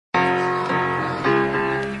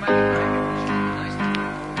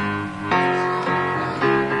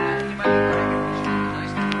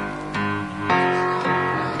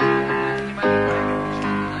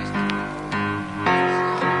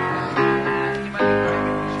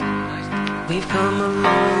come a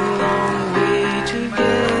long, long way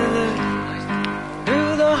together.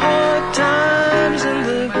 Through the hard times and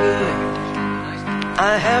the good,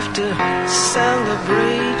 I have to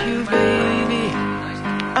celebrate you, baby.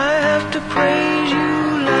 I have to praise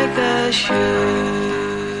you like I should.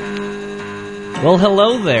 Well,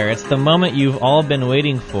 hello there. It's the moment you've all been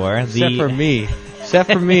waiting for. Except for me. Except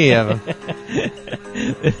for me, Evan.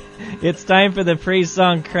 It's time for the Praise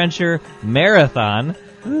Song Cruncher Marathon.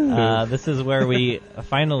 This is where we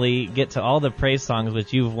finally get to all the praise songs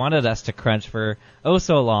which you've wanted us to crunch for oh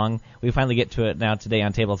so long. We finally get to it now today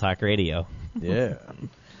on Table Talk Radio. Yeah.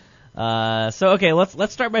 Okay,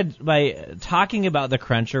 let's start by talking about the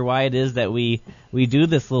Cruncher, why it is that we do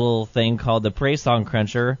this little thing called the Praise Song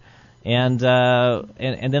Cruncher. And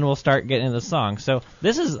then we'll start getting into the song. So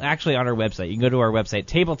this is actually on our website. You can go to our website,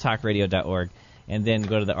 tabletalkradio.org, and then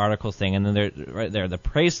go to the articles thing, and then right there, the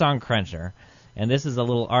Praise Song Cruncher. And this is a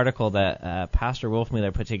little article that Pastor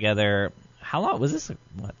Wolfmueller put together. How long was this?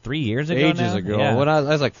 3 years ago? Ages ago. Yeah. When I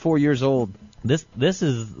was like 4 years old. This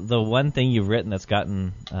is the one thing you've written that's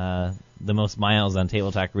gotten the most miles on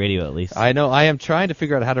Table Talk Radio, at least. I know. I am trying to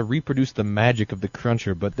figure out how to reproduce the magic of the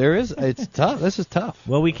Cruncher, but it's tough. This is tough.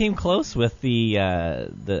 Well, we came close with the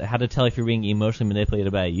how to tell if you're being emotionally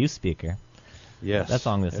manipulated by a youth speaker. Yes. That's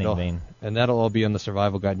along the same vein. And that'll all be on the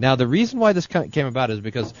survival guide. Now, the reason why this came about is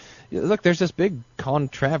because, look, there's this big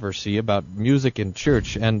controversy about music in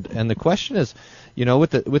church, and the question is, with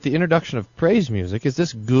the introduction of praise music, is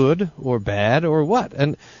this good or bad or what?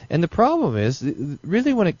 And the problem is,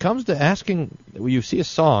 really, when it comes to asking, you see a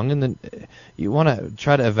song and then you want to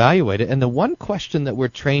try to evaluate it, and the one question that we're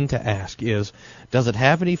trained to ask is, does it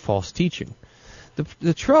have any false teaching?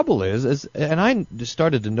 The trouble is, and I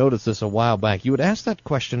started to notice this a while back, you would ask that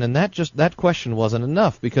question, and that question wasn't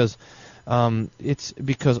enough, because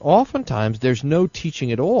because oftentimes there's no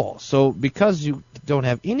teaching at all. So because you don't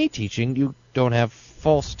have any teaching, you don't have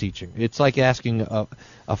false teaching. It's like asking a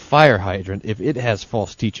fire hydrant if it has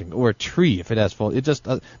false teaching, or a tree if it has false.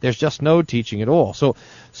 There's just no teaching at all. So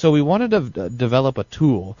we wanted to develop a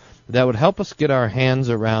tool that would help us get our hands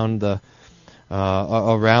around the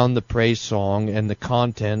praise song and the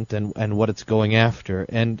content and what it's going after.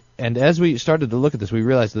 And as we started to look at this, we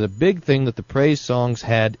realized that a big thing that the praise songs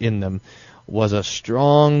had in them was a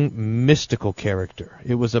strong mystical character.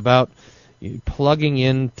 It was about plugging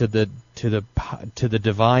into the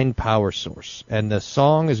divine power source, and the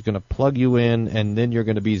song is going to plug you in, and then you're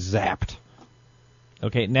going to be zapped.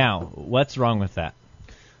 Okay, now what's wrong with that?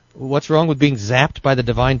 What's wrong with being zapped by the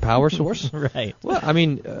divine power source? Right. Well, I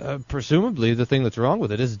mean, presumably the thing that's wrong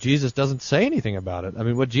with it is Jesus doesn't say anything about it. I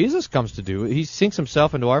mean, what Jesus comes to do, he sinks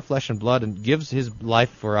himself into our flesh and blood and gives his life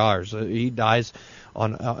for ours. He dies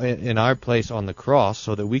in our place on the cross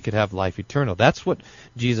so that we could have life eternal. That's what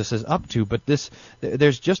Jesus is up to. But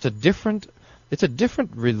there's just a different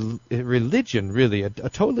religion, really, a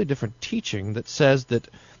totally different teaching that says that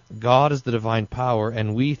God is the divine power,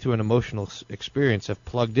 and we, through an emotional experience, have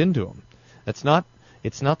plugged into him. It's not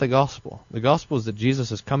the gospel. The gospel is that Jesus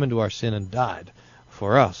has come into our sin and died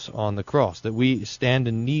for us on the cross, that we stand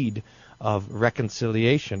in need of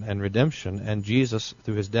reconciliation and redemption, and Jesus,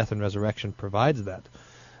 through his death and resurrection, provides that.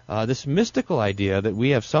 This mystical idea that we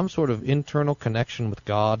have some sort of internal connection with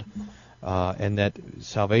God, and that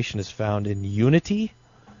salvation is found in unity,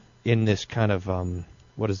 in this kind of,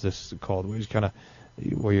 what is this called?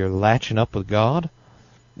 Where you're latching up with God,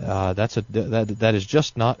 that's a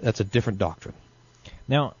different doctrine.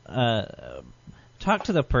 Now, talk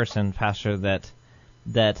to the person, Pastor, that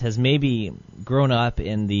has maybe grown up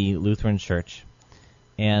in the Lutheran Church,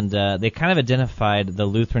 and they kind of identified the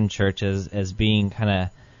Lutheran Church as being kind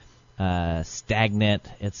of stagnant.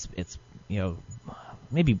 It's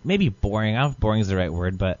maybe boring. I don't know if boring is the right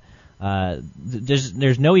word, but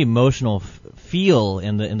there's no emotional feel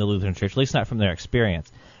in the Lutheran Church, at least not from their experience.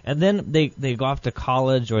 And then they go off to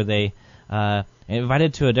college, or they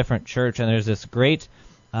invited to a different church, and there's this great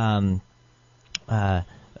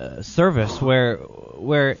service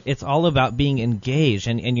where it's all about being engaged,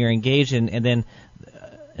 and you're engaged, and then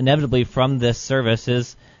inevitably from this service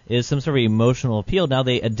is some sort of emotional appeal. Now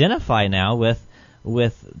they identify now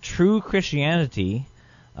with true Christianity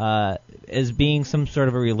as being some sort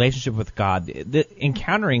of a relationship with God,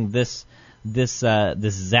 encountering this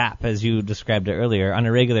zap, as you described it earlier, on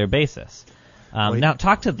a regular basis. Now,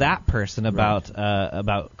 talk to that person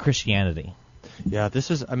about Christianity. Yeah, this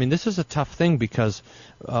is a tough thing, because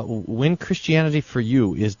when Christianity for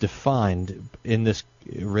you is defined in this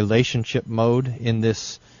relationship mode, in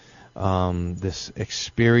this this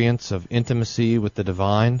experience of intimacy with the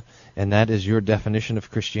divine, and that is your definition of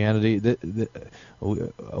Christianity,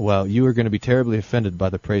 well, you are going to be terribly offended by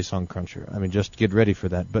the Praise Song Cruncher. I mean, just get ready for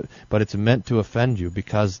that. But it's meant to offend you,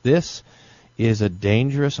 because this is a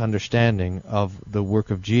dangerous understanding of the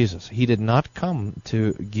work of Jesus. He did not come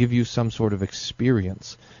to give you some sort of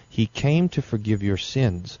experience. He came to forgive your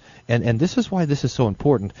sins. And this is why this is so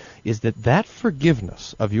important, is that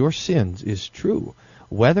forgiveness of your sins is true,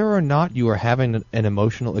 whether or not you are having an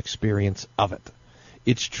emotional experience of it.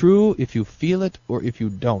 It's true if you feel it or if you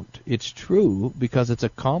don't. It's true because it's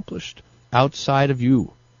accomplished outside of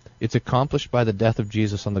you. It's accomplished by the death of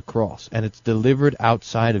Jesus on the cross, and it's delivered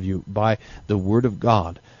outside of you by the Word of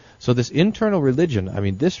God. So this internal religion, I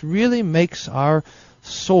mean, this really makes our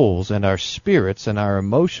souls and our spirits and our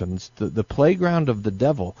emotions the playground of the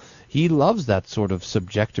devil. He loves that sort of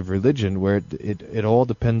subjective religion where it all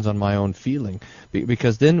depends on my own feeling,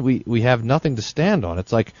 because then we have nothing to stand on.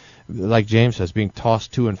 It's like James says, being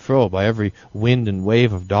tossed to and fro by every wind and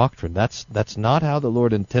wave of doctrine. That's not how the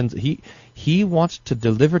Lord intends. He wants to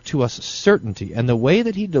deliver to us certainty, and the way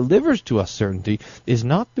that he delivers to us certainty is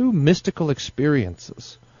not through mystical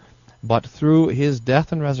experiences, but through his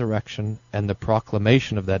death and resurrection and the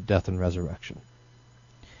proclamation of that death and resurrection.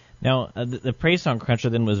 Now, the Praise Song Cruncher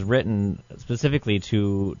then was written specifically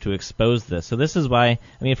to expose this. So this is why,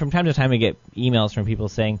 I mean, from time to time we get emails from people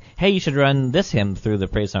saying, hey, you should run this hymn through the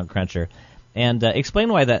Praise Song Cruncher. And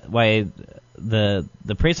explain why the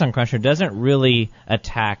Praise Song Cruncher doesn't really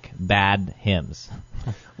attack bad hymns.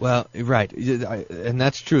 Well, right, and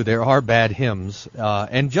that's true. There are bad hymns,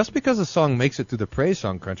 and just because a song makes it through the Praise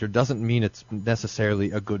Song Cruncher doesn't mean it's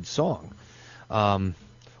necessarily a good song.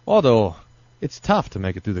 Although it's tough to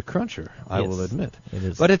make it through the Cruncher, I will admit. It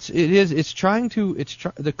is. But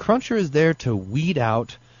the Cruncher is there to weed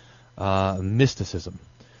out mysticism.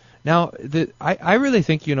 Now, I really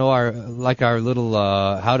think, our little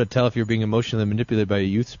how to tell if you're being emotionally manipulated by a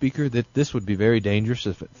youth speaker, that this would be very dangerous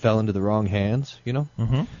if it fell into the wrong hands,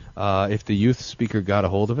 Mm-hmm. If the youth speaker got a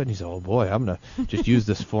hold of it and he said, oh boy, I'm going to just use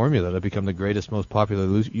this formula to become the greatest, most popular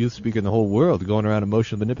youth speaker in the whole world, going around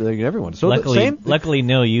emotionally manipulating everyone. So luckily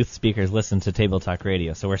no youth speakers listen to Table Talk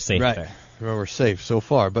Radio, so we're safe right. there. Well, we're safe so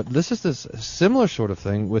far. But this is this similar sort of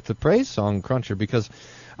thing with the Praise Song Cruncher, because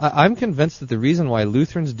I'm convinced that the reason why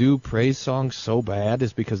Lutherans do praise songs so bad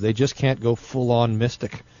is because they just can't go full-on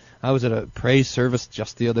mystic. I was at a praise service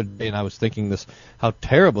just the other day, and I was thinking how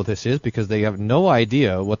terrible this is, because they have no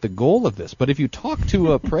idea what the goal of this. But if you talk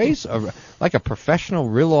to like a professional,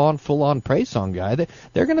 real-on, full-on praise song guy,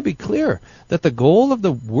 they're going to be clear that the goal of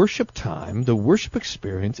the worship time, the worship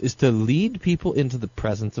experience, is to lead people into the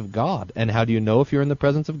presence of God. And how do you know if you're in the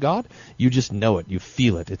presence of God? You just know it. You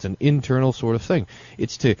feel it. It's an internal sort of thing.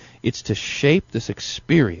 It's to shape this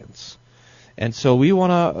experience. And so we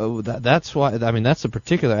want to. That's why. I mean, that's a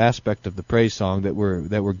particular aspect of the praise song that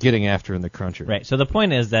we're getting after in the Cruncher. Right. So the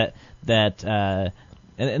point is that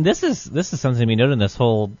and this is something we note in this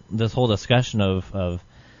whole discussion of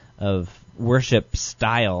worship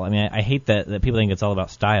style. I mean, I hate that people think it's all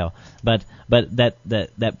about style, but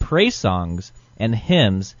that praise songs and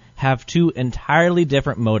hymns have two entirely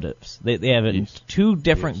different motives. They have two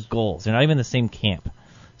different goals. They're not even in the same camp.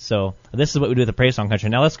 So this is what we do with the Praise Song Cruncher.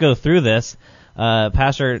 Now let's go through this.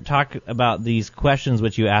 Pastor, talk about these questions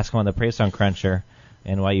which you ask on the Praise Song Cruncher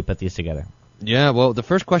and why you put these together. Yeah, well, the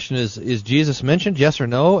first question is Jesus mentioned, yes or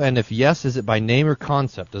no? And if yes, is it by name or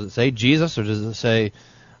concept? Does it say Jesus, or does it say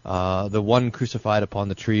the one crucified upon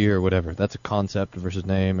the tree or whatever? That's a concept versus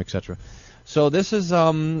name, etc. So this is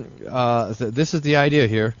the idea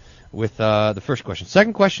here with the first question.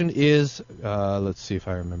 Second question is, let's see if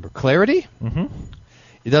I remember, clarity. Mm-hmm.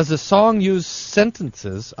 Does the song use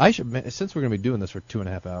sentences? Since we're going to be doing this for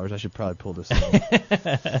 2.5 hours, I should probably pull this out.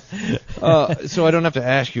 So I don't have to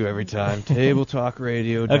ask you every time.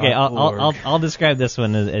 TableTalkRadio. Okay, I'll describe this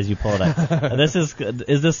one as you pull it up.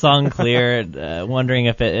 Is this song clear? Wondering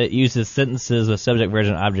if it uses sentences with subject, verb,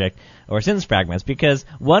 and object, or sentence fragments. Because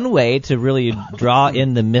one way to really draw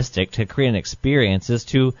in the mystic to create an experience is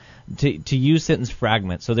to use sentence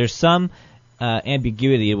fragments. So there's some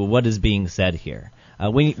ambiguity of what is being said here.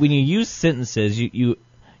 When you use sentences, you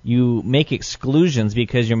make exclusions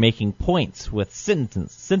because you're making points with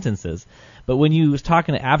sentences. But when you talk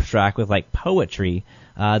in abstract with like poetry,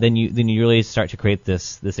 then you really start to create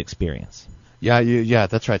this experience. Yeah,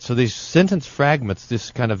 that's right. So these sentence fragments, this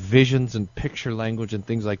kind of visions and picture language and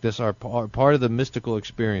things like this are part of the mystical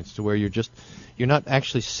experience, to where you're not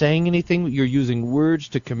actually saying anything. You're using words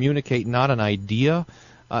to communicate not an idea,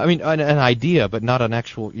 I mean, an idea, but not an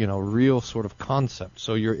actual, real sort of concept.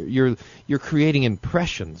 So you're creating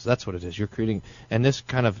impressions. That's what it is. You're creating, and this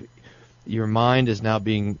kind of, your mind is now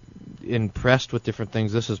being impressed with different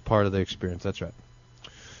things. This is part of the experience. That's right.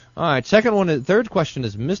 All right. Third question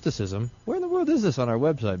is mysticism. Where in the world is this on our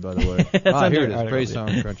website, by the way? Here it is. Praise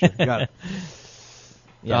Song Cruncher. Got it.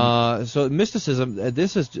 Yeah. So mysticism.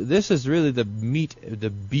 This is really the meat, the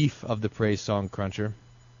beef of the Praise Song Cruncher.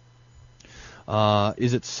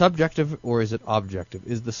 Is it subjective or is it objective?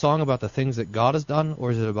 Is the song about the things that God has done,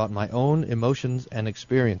 or is it about my own emotions and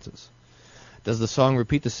experiences? Does the song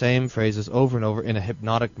repeat the same phrases over and over in a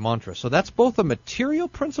hypnotic mantra? So that's both a material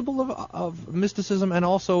principle of mysticism and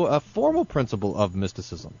also a formal principle of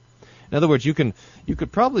mysticism. In other words, you could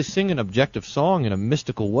probably sing an objective song in a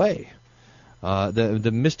mystical way.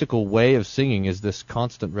 The mystical way of singing is this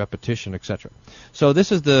constant repetition, etc. So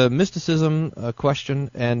this is the mysticism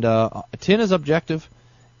question, and 10 is objective,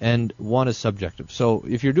 and 1 is subjective. So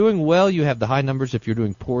if you're doing well, you have the high numbers. If you're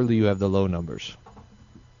doing poorly, you have the low numbers.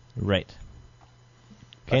 Right.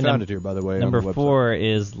 Okay, I found it here, by the way. Number 4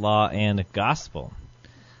 is law and gospel.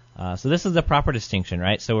 So this is the proper distinction,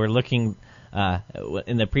 right? So we're looking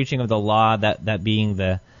in the preaching of the law, that being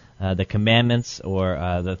the commandments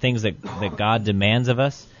or the things that God demands of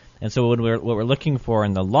us. And so what we're looking for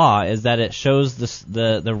in the law is that it shows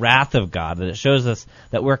the wrath of God, that it shows us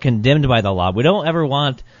that we're condemned by the law. We don't ever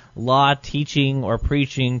want law teaching or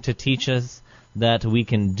preaching to teach us that we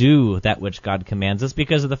can do that which God commands us,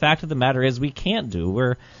 because of the fact of the matter is we can't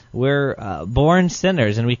do. We're born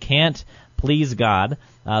sinners, and we can't please God.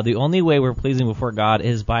 The only way we're pleasing before God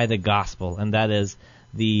is by the gospel, and that is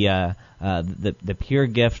the pure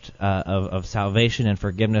gift of salvation and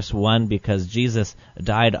forgiveness, won because Jesus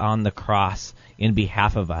died on the cross in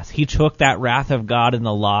behalf of us. He took that wrath of God in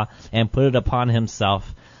the law and put it upon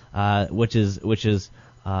himself, which is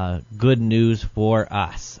good news for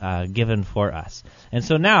us, given for us. And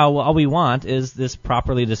so now all we want is this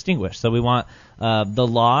properly distinguished. So we want the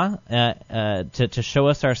law to show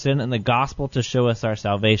us our sin and the gospel to show us our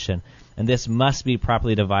salvation. And this must be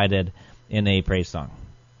properly divided in a praise song.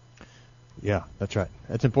 Yeah, that's right.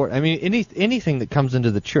 That's important. I mean, anything that comes into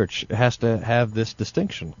the church has to have this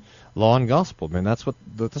distinction, law and gospel. I mean, that's what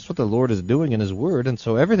the Lord is doing in His Word, and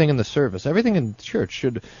so everything in the service, everything in church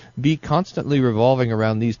should be constantly revolving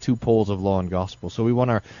around these two poles of law and gospel. So we want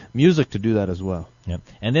our music to do that as well. Yep.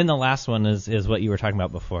 And then the last one is what you were talking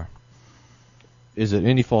about before. Is it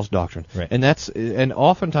any false doctrine? Right. And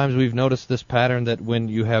oftentimes we've noticed this pattern that when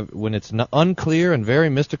it's unclear and very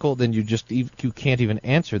mystical, then you can't even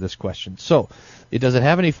answer this question. So, does it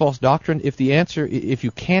have any false doctrine? If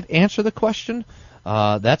you can't answer the question,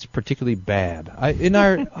 that's particularly bad. I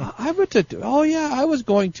was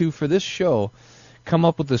going to, for this show, come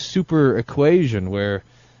up with a super equation where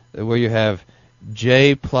you have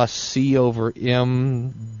J plus C over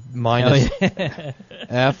M minus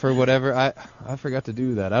F or whatever. I forgot to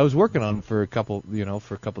do that. I was working on it for a couple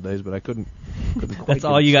days, but I couldn't quite. That's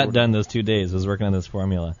all you got done those 2 days, was working on this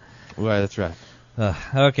formula. Right, that's right.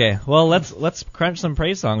 Okay, well let's crunch some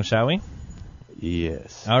praise songs, shall we?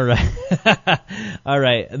 Yes. All right. All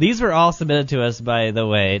right. These were all submitted to us, by the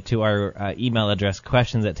way, to our email address,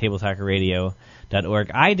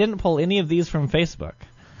 questions@tabletalkradio.org. I didn't pull any of these from Facebook.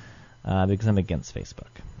 Because I'm against Facebook.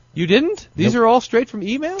 You didn't? These are all straight from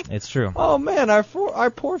email? It's true. Oh, man, our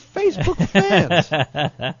poor Facebook fans.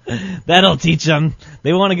 That'll teach them.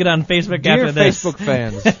 They want to get on Facebook after this. Dear Facebook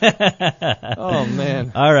fans. Oh,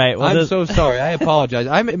 man. All right. Well, I'm so sorry. I apologize.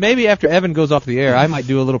 Maybe after Evan goes off the air, I might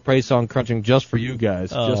do a little praise song crunching just for you guys.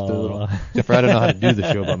 Just a little. Except for I don't know how to do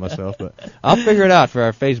the show by myself, but I'll figure it out for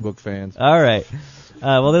our Facebook fans. All right.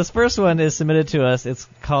 Well, this first one is submitted to us. It's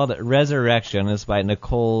called Resurrection. It's by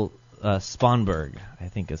Nicole Sponberg, I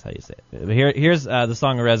think is how you say it. Here's the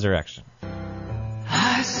song Resurrection.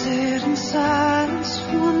 I sit in silence,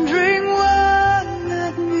 wondering what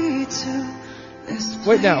led me to this place.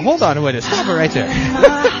 Wait, now, hold on, stop it right there.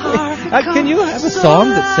 Can you have a song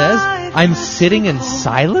that says, I'm sitting in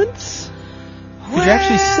silence? You're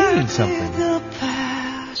actually singing something.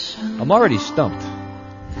 I'm already stumped.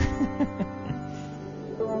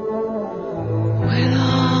 When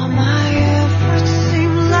all my efforts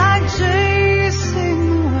seem like chasing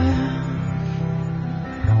the wind,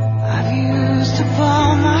 I've used up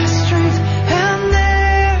all my strength, and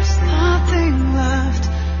there's nothing left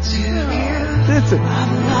to give.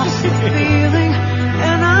 I've lost the feeling,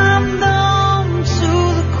 and I'm numb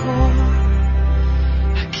to the core.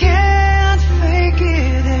 I can't fake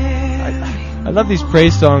it anymore. I love these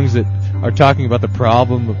praise songs that are talking about the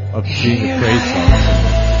problem of being a praise song.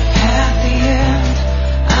 At the end,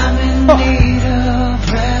 I'm in need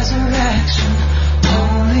of rest.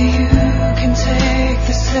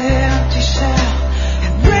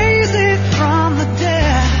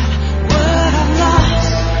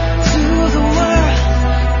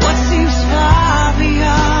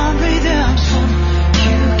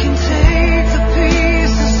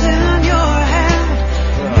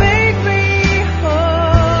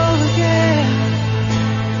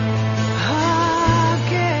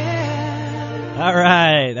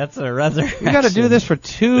 right. That's a resurrection. We got to do this for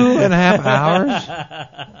 2.5 hours.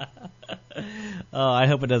 Oh, I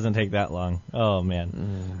hope it doesn't take that long. Oh,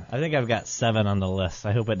 man. I think I've got 7 on the list.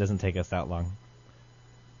 I hope it doesn't take us that long.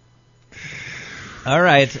 All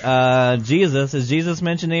right. Jesus. Is Jesus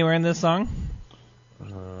mentioned anywhere in this song?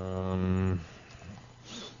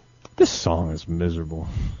 This song is miserable.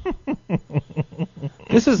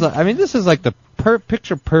 This is like the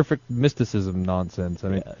picture perfect mysticism nonsense. I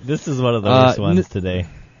mean, Yeah, this is one of the worst ones today.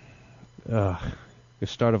 You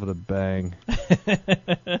start off with a bang.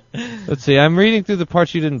 Let's see. I'm reading through the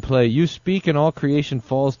parts you didn't play. You speak and all creation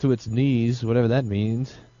falls to its knees, whatever that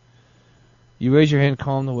means. You raise your hand,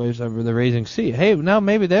 calm the waves over the raging sea. Hey, now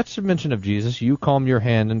maybe that's a mention of Jesus. You calm your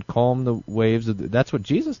hand and calm the waves. That's what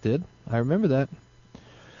Jesus did. I remember that.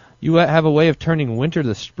 You have a way of turning winter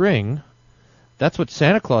to spring. That's what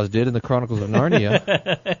Santa Claus did in the Chronicles of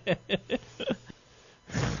Narnia.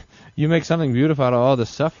 You make something beautiful out of all the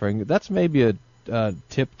suffering. That's maybe a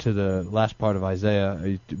tip to the last part of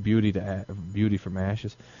Isaiah, beauty from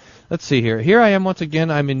ashes. Let's see here. Here I am once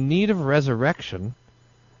again. I'm in need of resurrection.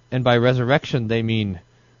 And by resurrection, they mean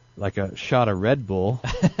like a shot of Red Bull.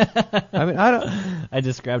 I mean, I don't. I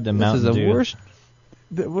described a Mountain Dew.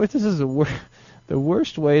 This is the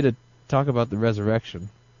worst way to talk about the resurrection.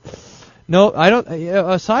 No, I don't.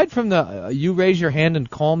 Aside from the you raise your hand and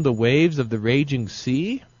calm the waves of the raging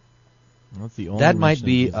sea. That's the only That might mention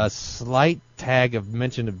be of Jesus. a slight tag of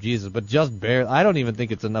mention of Jesus, but just barely. I don't even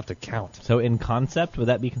think it's enough to count. So in concept, would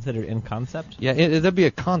that be considered in concept? Yeah, that'd be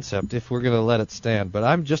a concept if we're going to let it stand. But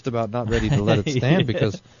I'm just about not ready to let it stand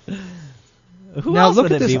because. Who Now else look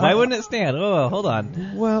would at it this. be? Why wouldn't it stand? Oh, hold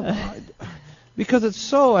on. Well, because it's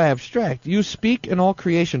so abstract. You speak and all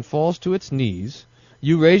creation falls to its knees.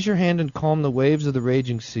 You raise your hand and calm the waves of the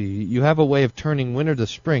raging sea. You have a way of turning winter to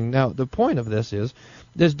spring. Now, the point of this is,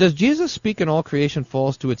 does Jesus speak and all creation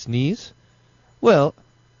falls to its knees? Well,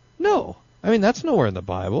 no. I mean, that's nowhere in the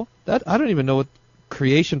Bible. I don't even know what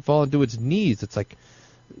creation falling to its knees. It's like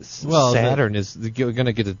Saturn is going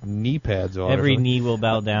to get its knee pads on. Every knee will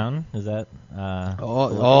bow down. Is that?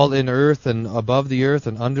 All in earth and above the earth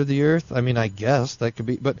and under the earth. I mean, I guess that could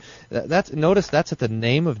be. But notice that's at the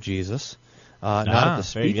name of Jesus. Not at the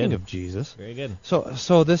speaking of Jesus. Very good.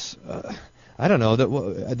 So this, I don't know,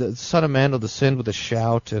 that the Son of Man will descend with a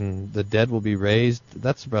shout and the dead will be raised.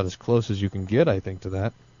 That's about as close as you can get, I think, to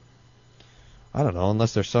that. I don't know,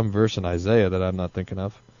 unless there's some verse in Isaiah that I'm not thinking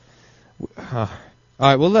of. All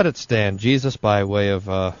right, we'll let it stand. Jesus by way of,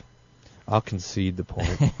 I'll concede the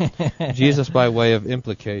point. Jesus by way of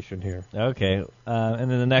implication here. Okay.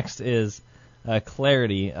 And then the next is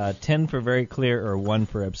clarity. 10 for very clear or 1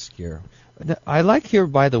 for obscure. I like here,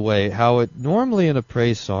 by the way, how it normally in a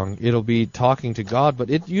praise song it'll be talking to God,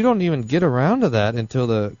 but you don't even get around to that until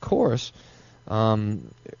the chorus. But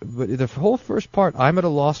the whole first part, I'm at a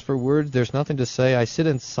loss for words. There's nothing to say. I sit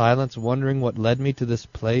in silence, wondering what led me to this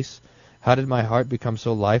place. How did my heart become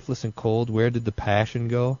so lifeless and cold? Where did the passion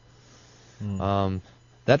go?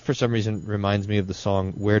 That for some reason reminds me of the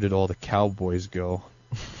song "Where Did All the Cowboys Go?"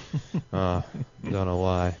 Don't know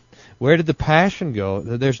why. Where did the passion go?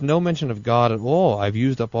 There's no mention of God at all. I've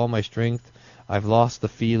used up all my strength. I've lost the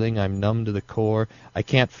feeling. I'm numb to the core. I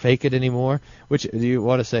can't fake it anymore. Which do you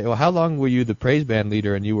want to say? Well, how long were you the praise band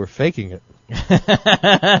leader and you were faking it? That's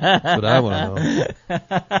what I want to know.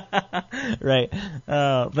 Right.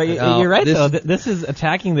 But you're right, though. This is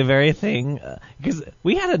attacking the very thing. Because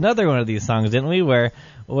we had another one of these songs, didn't we? Where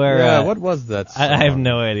what was that song? I have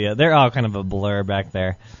no idea. They're all kind of a blur back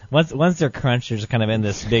there. Once they're crunched, they're just kind of in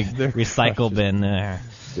this big recycle bin there.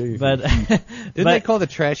 But didn't they call the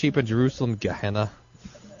trash heap in Jerusalem Gehenna?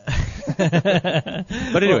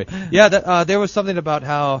 But anyway, there was something about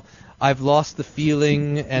how I've lost the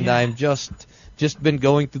feeling and I'm just been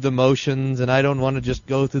going through the motions and I don't want to just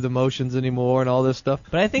go through the motions anymore and all this stuff.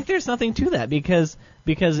 But I think there's something to that because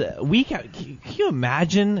can you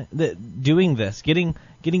imagine doing this, getting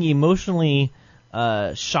emotionally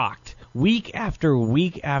shocked week after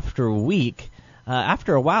week after week?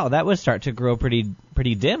 After a while, that would start to grow pretty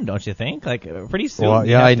dim, don't you think? Like pretty soon. Well,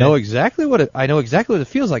 yeah, I know exactly what it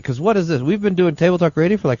feels like. Because what is this? We've been doing Table Talk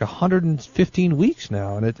Radio for like 115 weeks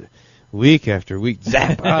now, and week after week,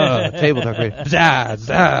 zap, Table Talk Radio, zah,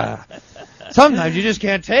 zah. Sometimes you just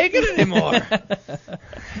can't take it anymore.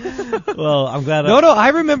 Well, I'm glad. No, I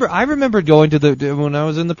remember going to when I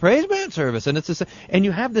was in the praise band service, and and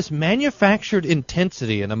you have this manufactured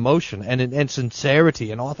intensity and emotion and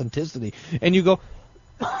sincerity and authenticity, and you go,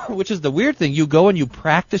 which is the weird thing. You go and you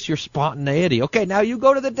practice your spontaneity. Okay, now you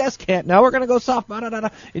go to the descant. Now we're gonna go soft,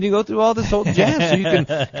 and you go through all this old jazz so you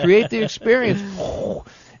can create the experience.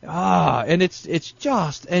 and it's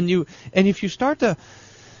just, and if you start to,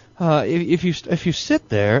 if you sit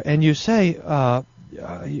there and you say, well,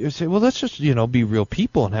 let's just be real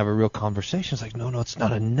people and have a real conversation. It's like, no, it's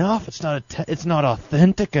not enough. It's not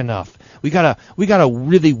authentic enough. We gotta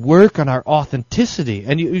really work on our authenticity.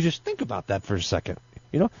 And you just think about that for a second.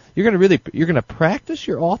 You're gonna practice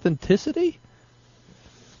your authenticity.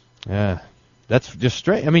 Yeah, that's just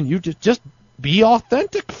straight. I mean, you just be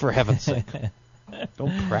authentic, for heaven's sake.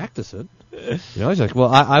 Don't practice it. He's like,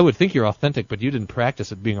 well, I would think you're authentic, but you didn't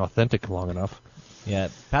practice it being authentic long enough. Yeah,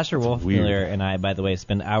 Pastor Wolfmiller and I, by the way,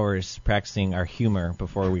 spend hours practicing our humor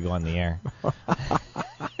before we go on the air.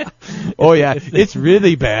 Oh, yeah, it's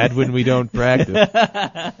really bad when we don't practice.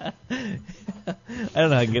 I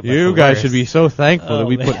don't know how to get you guys should be so thankful that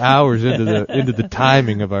we put hours into the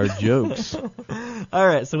timing of our jokes. All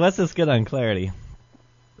right, so what's this get on clarity?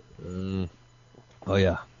 Oh,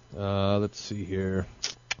 yeah. Let's see here.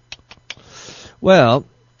 Well,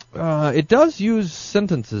 it does use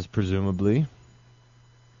sentences, presumably.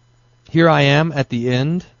 Here I am at the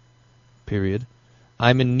end, period.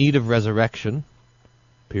 I'm in need of resurrection,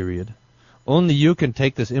 period. Only you can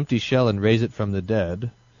take this empty shell and raise it from the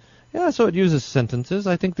dead. Yeah, so it uses sentences.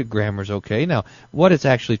 I think the grammar's okay. Now, what it's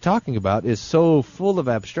actually talking about is so full of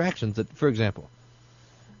abstractions that, for example,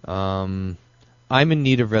 I'm in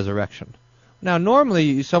need of resurrection. Now,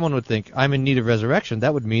 normally someone would think, I'm in need of resurrection.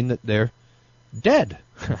 That would mean that they're dead,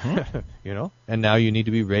 and now you need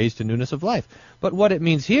to be raised to newness of life. But what it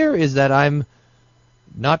means here is that I've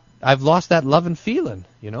lost that love and feeling,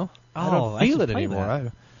 I don't feel it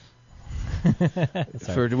anymore.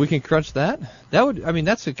 We can crunch that.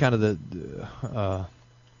 That's the kind of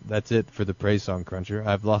that's it for the praise song cruncher.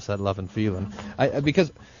 I've lost that love and feeling.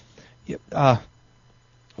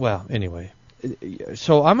 Anyway.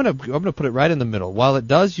 So I'm gonna put it right in the middle. While it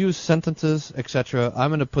does use sentences, etc.,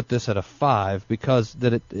 I'm gonna put this at a 5 because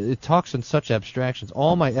that it talks in such abstractions.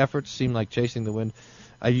 All my efforts seem like chasing the wind.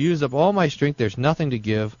 I used up all my strength. There's nothing to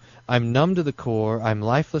give. I'm numb to the core. I'm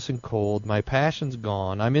lifeless and cold. My passion's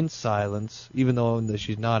gone. I'm in silence, even though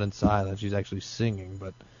she's not in silence. She's actually singing,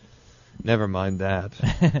 but never mind that.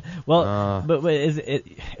 Well, but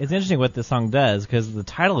it's interesting what this song does because the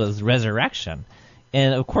title is Resurrection,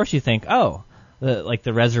 and of course you think, like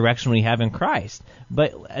the resurrection we have in Christ.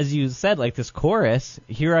 But as you said, like this chorus,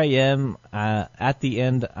 here I am at the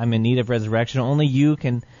end, I'm in need of resurrection. Only you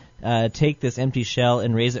can take this empty shell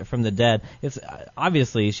and raise it from the dead. It's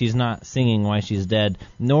obviously she's not singing why she's dead,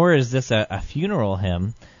 nor is this a funeral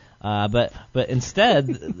hymn. But instead,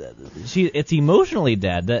 it's emotionally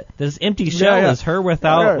dead. This empty shell is her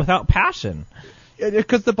without passion.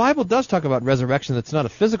 Because the Bible does talk about resurrection that's not a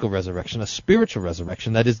physical resurrection, a spiritual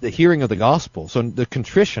resurrection. That is the hearing of the gospel. So the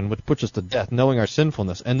contrition, which puts us to death, knowing our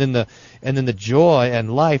sinfulness, and then the joy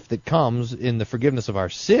and life that comes in the forgiveness of our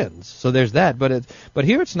sins. So there's that. But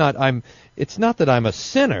here it's not. It's not that I'm a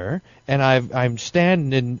sinner and I'm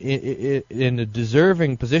standing in a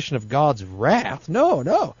deserving position of God's wrath.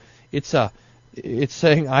 No. It's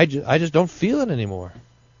saying I just don't feel it anymore.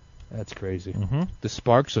 That's crazy. Mm-hmm. The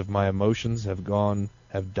sparks of my emotions have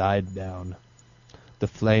died down. The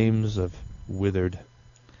flames have withered.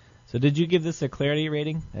 So did you give this a clarity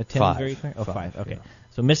rating? A 10 5. Very clear? Oh, 5. Okay. Yeah.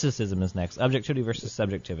 So mysticism is next. Objectivity versus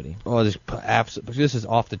subjectivity. Oh, this is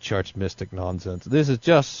off the charts mystic nonsense. This is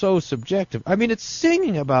just so subjective. I mean, it's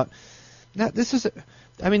singing about... Now,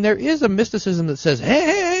 there is a mysticism that says,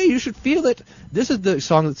 hey, you should feel it. This is the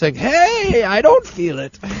song that's saying, hey, I don't feel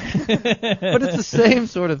it. But it's the same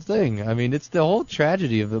sort of thing. I mean, it's the whole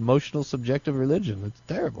tragedy of emotional subjective religion. It's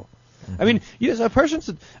terrible. Mm-hmm. I mean,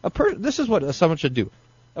 this is what someone should do.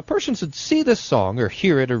 A person should see this song or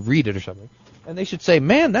hear it or read it or something, and they should say,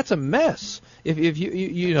 man, that's a mess. If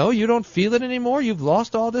you don't feel it anymore, you've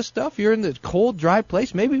lost all this stuff, you're in the cold, dry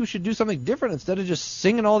place, maybe we should do something different instead of just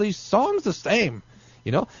singing all these songs the same.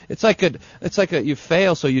 It's like you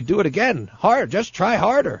fail, so you do it again. Just try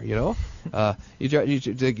harder.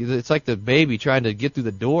 It's like the baby trying to get through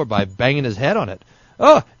the door by banging his head on it.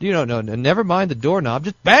 Oh, no, never mind the doorknob.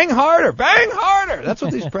 Just bang harder, bang harder. That's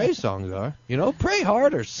what these praise songs are. Pray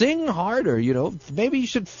harder, sing harder. Maybe you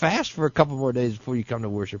should fast for a couple more days before you come to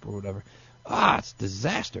worship or whatever. It's a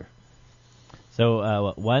disaster.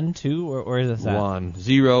 So 1, 2, or is this 1,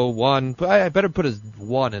 0, 1? I better put a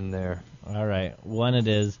 1 in there. All right, 1 it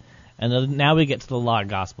is. And now we get to the law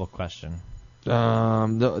gospel question.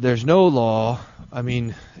 There's no law. I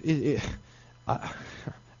mean,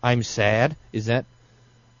 I'm sad. Is that?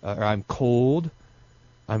 Or I'm cold.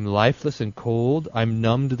 I'm lifeless and cold. I'm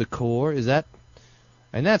numb to the core. Is that?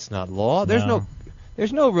 And that's not law. There's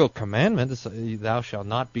no real commandment. Thou shalt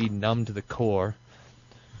not be numb to the core.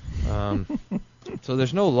 So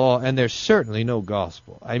there's no law, and there's certainly no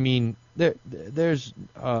gospel. I mean, there's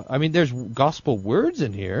gospel words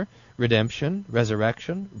in here: redemption,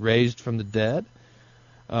 resurrection, raised from the dead,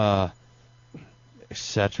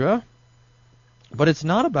 etc. But it's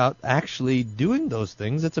not about actually doing those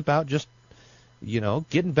things. It's about just,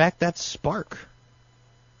 getting back that spark.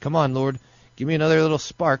 Come on, Lord, give me another little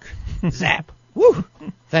spark. Zap. Woo!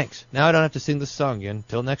 Thanks. Now I don't have to sing this song again.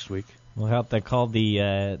 Till next week. We'll have to call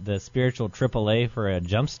the spiritual AAA for a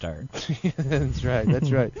jump start. That's right.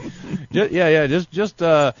 Just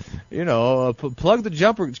plug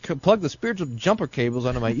the spiritual jumper cables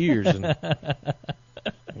onto my ears. And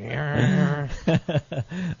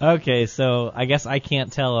Okay, so I guess I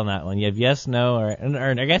can't tell on that one. You have yes, no, or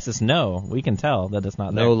I guess it's no. We can tell that it's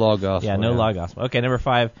not there. No law gospel. Yeah, no law gospel. Okay, number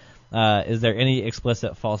 5. Is there any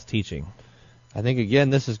explicit false teaching? I think,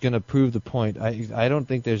 again, this is going to prove the point. I don't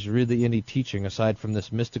think there's really any teaching aside from this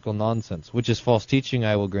mystical nonsense, which is false teaching,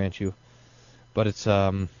 I will grant you. But it's,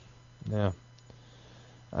 yeah.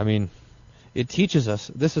 I mean, it teaches us,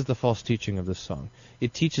 this is the false teaching of this song.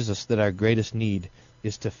 It teaches us that our greatest need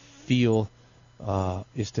is to feel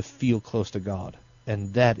close to God.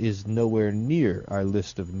 And that is nowhere near our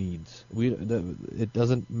list of needs. It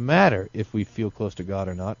doesn't matter if we feel close to God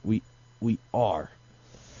or not. We are.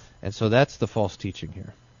 And so that's the false teaching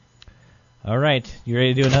here. All right. You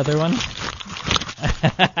ready to do another one?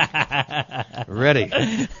 Ready.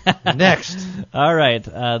 Next. All right.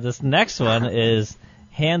 This next one is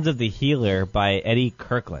Hands of the Healer by Eddie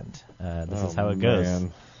Kirkland. This is how it goes.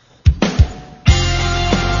 Man.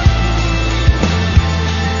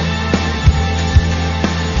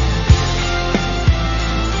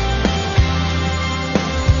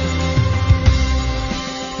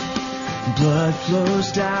 Blood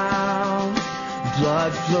flows down,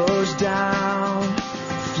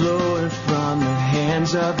 flowing from the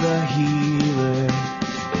hands of the healer.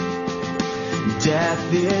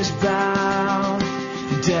 Death is bound,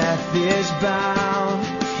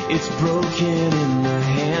 it's broken in the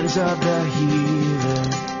hands of the healer.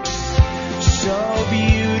 So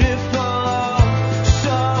beautiful,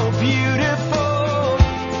 so beautiful.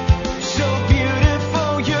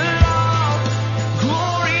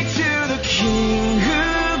 King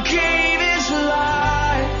who gave his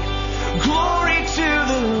life, glory to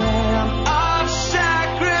the Lamb of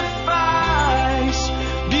sacrifice,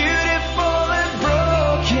 beautiful and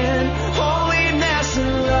broken, holiness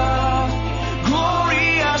and love,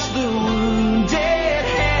 glorious the wounded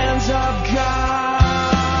hands of God.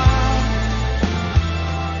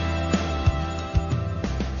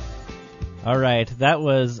 All right, that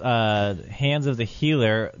was Hands of the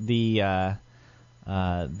Healer. The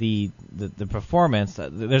performance,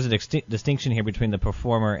 there's a distinction here between the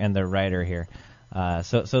performer and the writer here.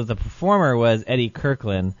 So the performer was Eddie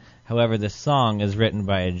Kirkland. However, this song is written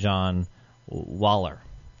by John Waller.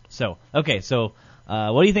 So what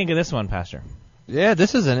do you think of this one, Pastor? Yeah,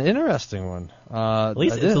 this is an interesting one. At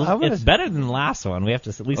least it's better than the last one. We have to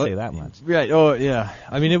at least say that much. Right. Oh, yeah.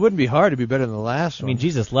 I mean, it wouldn't be hard to be better than the last one. I mean,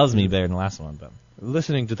 Jesus Loves Me better than the last one, but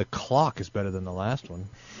listening to the clock is better than the last one.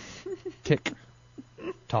 Tick.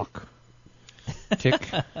 Talk. Tick.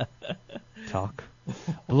 Talk.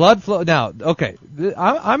 Blood flow. Now, okay.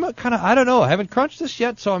 I'm kind of, I don't know. I haven't crunched this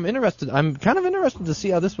yet, so I'm interested. I'm kind of interested to see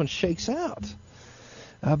how this one shakes out.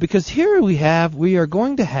 Because here we are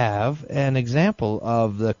going to have an example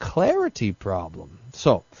of the clarity problem.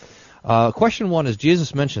 So, question 1 is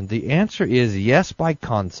Jesus mentioned. The answer is yes by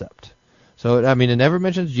concept. So, I mean, it never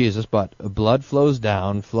mentions Jesus, but blood flows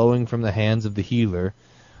down, flowing from the hands of the healer.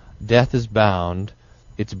 Death is bound.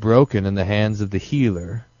 It's broken in the hands of the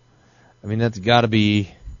healer. I mean, that's got to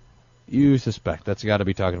be, you suspect, that's got to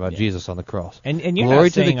be talking about Jesus on the cross. And you're Glory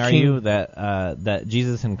not saying, to the are King. you, that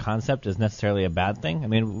Jesus in concept is necessarily a bad thing? I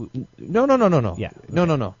mean, No. Yeah.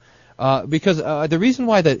 No. Because the reason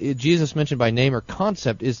why that Jesus mentioned by name or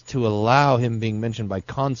concept is to allow him being mentioned by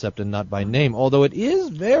concept and not by name. Although it is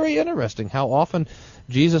very interesting how often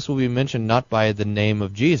Jesus will be mentioned not by the name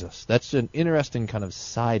of Jesus. That's an interesting kind of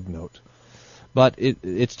side note. But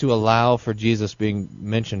it's to allow for Jesus being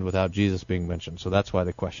mentioned without Jesus being mentioned. So that's why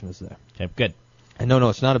the question is there. okay, good. And no,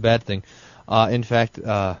 it's not a bad thing. In fact,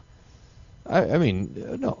 in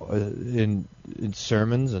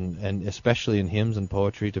sermons and especially in hymns and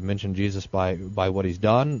poetry, to mention Jesus by what he's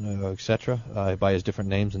done, etc., by his different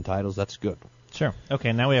names and titles, that's good. Sure.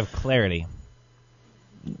 Okay, now we have clarity.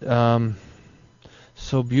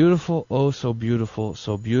 So beautiful, oh so beautiful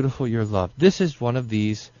your love. This is one of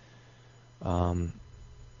these.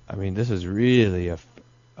 This is really a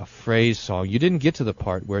phrase song. You didn't get to the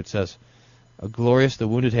part where it says, "Glorious the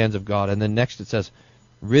wounded hands of God," and then next it says,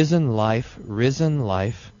 risen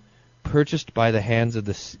life, purchased by the hands of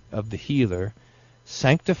the healer,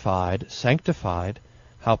 sanctified,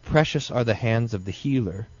 how precious are the hands of the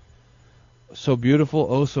healer. So beautiful,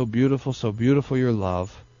 oh so beautiful your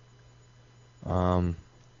love. And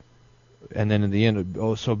then in the end,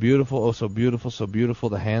 oh so beautiful,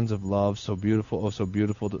 the hands of love, so beautiful, oh so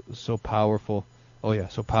beautiful, so powerful. Oh yeah,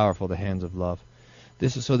 so powerful, the hands of love.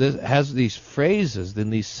 This has these phrases,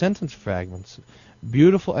 then these sentence fragments: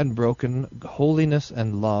 beautiful and broken, holiness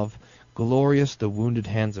and love, glorious the wounded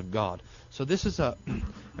hands of God. So this is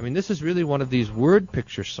this is really one of these word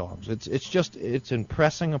picture songs. It's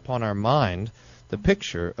impressing upon our mind the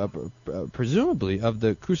picture, presumably, of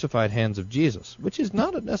the crucified hands of Jesus, which is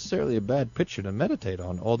not necessarily a bad picture to meditate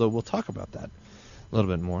on, although we'll talk about that a little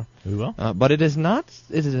bit more. We will. But it is not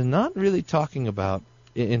really talking about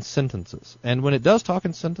in sentences. And when it does talk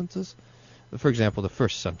in sentences, for example, the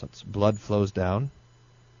first sentence, blood flows down,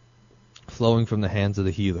 flowing from the hands of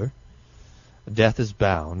the healer, death is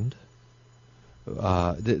bound,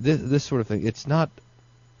 this sort of thing. It's not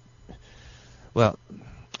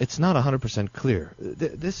 100% clear.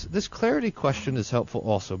 This clarity question is helpful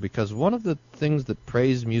also because one of the things that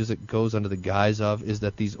praise music goes under the guise of is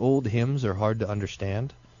that these old hymns are hard to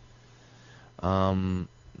understand. And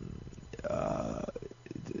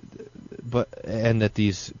that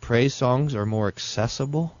these praise songs are more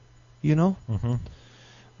accessible, Mm-hmm.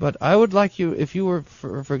 But I would like you, if you were,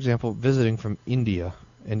 for example, visiting from India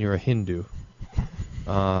and you're a Hindu,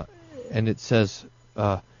 and it says,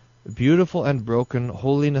 beautiful and broken,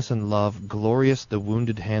 holiness and love, glorious the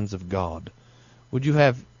wounded hands of God. Would you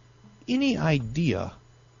have any idea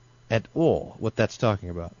at all what that's talking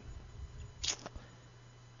about?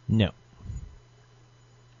 No.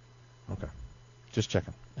 Okay. Just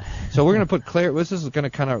checking. So we're going to put this is going to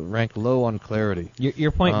kind of rank low on clarity.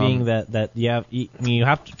 Your point being that you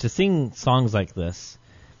have to sing songs like this,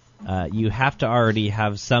 you have to already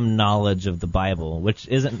have some knowledge of the Bible, which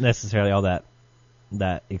isn't necessarily all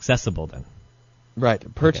that accessible then. Right.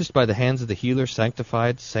 Purchased by the hands of the healer,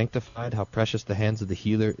 sanctified, how precious the hands of the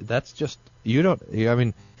healer. That's just,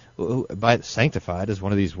 by sanctified is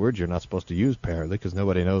one of these words you're not supposed to use, apparently, because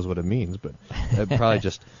nobody knows what it means, but it probably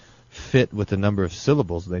just fit with the number of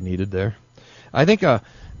syllables they needed there. I think the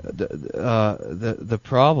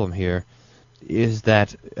problem here is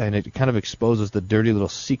that, and it kind of exposes the dirty little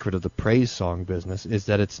secret of the praise song business, is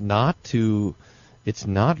that it's not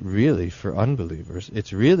really for unbelievers.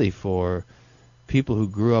 It's really for people who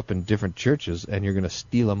grew up in different churches, and you're going to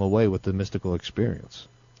steal them away with the mystical experience.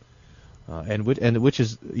 Which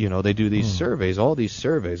is, they do these surveys, all these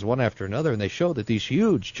surveys, one after another, and they show that these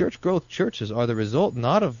huge church growth churches are the result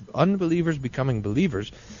not of unbelievers becoming believers,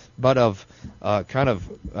 but of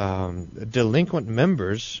delinquent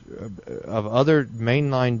members of other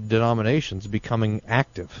mainline denominations becoming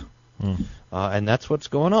active. And that's what's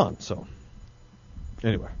going on. So,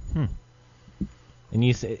 anyway. And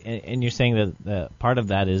you're saying that part of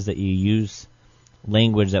that is that you use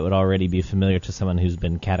language that would already be familiar to someone who's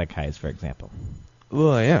been catechized, for example.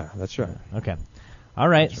 Well, yeah, that's right. Okay. All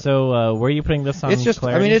right. So where are you putting this on? It's just,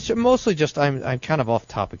 clarity? it's mostly just, I'm kind of off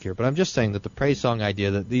topic here, but I'm just saying that the praise song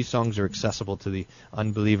idea that these songs are accessible to the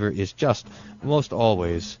unbeliever is just most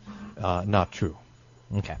always not true.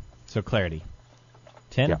 Okay. So clarity.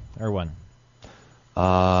 10 or 1?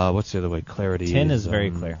 What's the other way? Clarity 10 is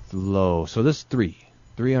very clear. Low. So this is 3.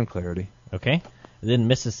 3 on clarity. Okay. Then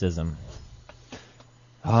mysticism.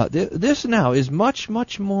 This now is much,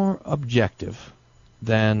 much more objective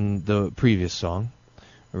than the previous song,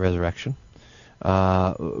 Resurrection,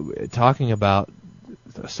 talking about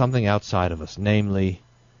something outside of us, namely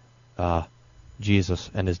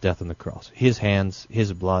Jesus and his death on the cross, his hands,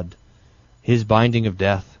 his blood, his binding of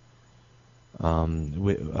death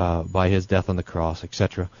by his death on the cross,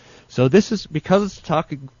 etc. So this is, because it's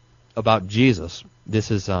talking about Jesus,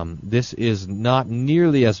 this is not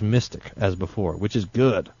nearly as mystic as before, which is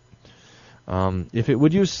good. If it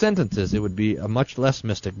would use sentences, it would be a much less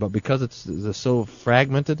mystic, but because it's so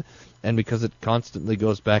fragmented, and because it constantly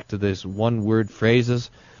goes back to these one-word phrases,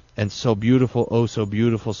 and so beautiful, oh so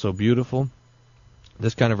beautiful,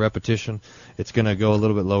 this kind of repetition, it's going to go a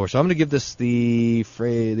little bit lower. So I'm going to give this the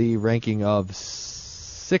ranking of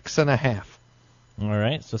 6.5. All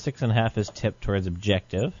right, so 6.5 is tipped towards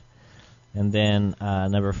objective. And then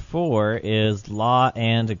number 4 is law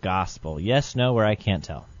and gospel. Yes, no, or I can't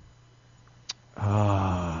tell.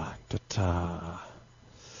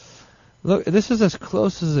 Look, this is as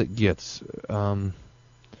close as it gets.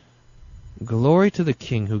 Glory to the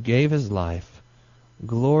King who gave his life.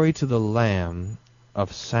 Glory to the Lamb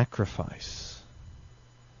of sacrifice.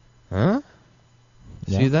 Huh?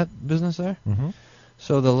 See that business there? Mm-hmm.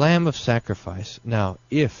 So the lamb of sacrifice. Now,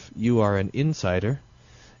 if you are an insider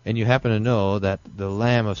and you happen to know that the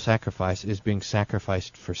lamb of sacrifice is being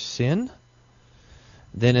sacrificed for sin,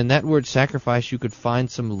 then in that word sacrifice you could find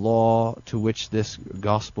some law to which this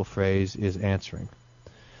gospel phrase is answering.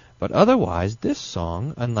 But otherwise, this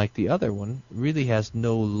song, unlike the other one, really has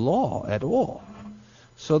no law at all.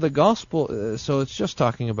 So the gospel, so it's just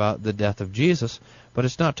talking about the death of Jesus, but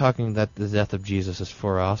it's not talking that the death of Jesus is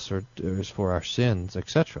for us or is for our sins,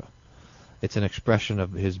 etc. It's an expression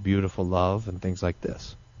of his beautiful love and things like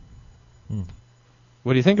this.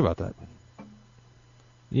 What do you think about that?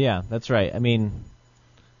 Yeah, that's right. I mean,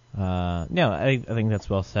 no, I think that's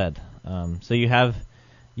well said. So you have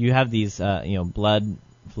these, blood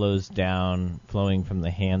flows down, flowing from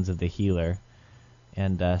the hands of the healer,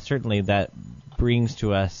 and certainly that brings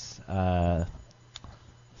to us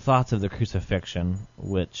thoughts of the crucifixion,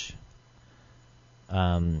 which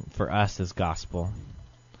for us is gospel.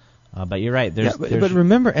 But you're right. But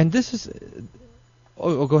remember, and this is.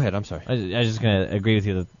 Oh, go ahead. I'm sorry. I was just going to agree with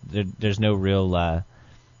you that there's no real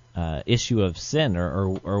issue of sin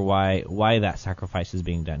or why that sacrifice is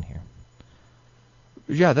being done here.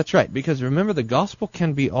 Yeah, that's right. Because remember, the gospel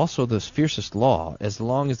can be also the fiercest law as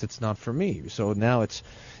long as it's not for me. So now this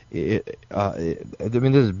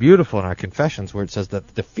is beautiful in our confessions where it says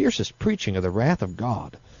that the fiercest preaching of the wrath of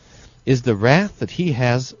God is the wrath that he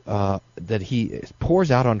has, that he pours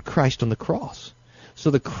out on Christ on the cross. So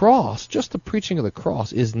the cross, just the preaching of the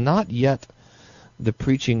cross, is not yet the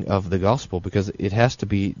preaching of the gospel because it has to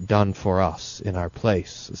be done for us in our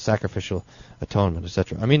place, sacrificial atonement,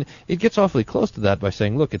 etc. I mean, it gets awfully close to that by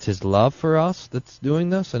saying, look, it's his love for us that's doing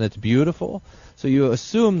this, and it's beautiful. So you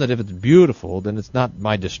assume that if it's beautiful, then it's not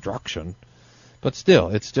my destruction. But still,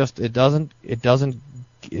 it's just it doesn't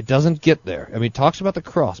get there. I mean, it talks about the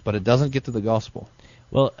cross, but it doesn't get to the gospel.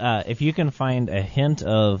 Well, if you can find a hint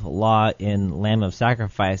of law in Lamb of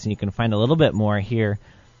Sacrifice, and you can find a little bit more here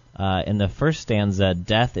in the first stanza,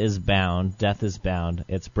 death is bound,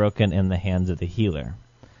 it's broken in the hands of the healer.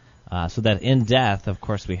 So that in death, of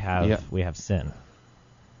course, we have sin.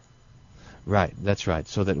 Right, that's right.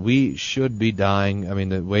 So that we should be dying. I mean,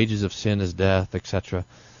 the wages of sin is death, etc.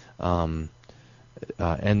 But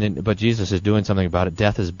Jesus is doing something about it.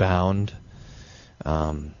 Death is bound.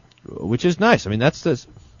 Which is nice. I mean, that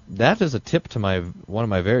is a tip to one of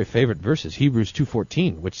my very favorite verses, Hebrews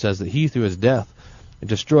 2:14, which says that he through his death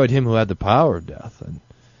destroyed him who had the power of death,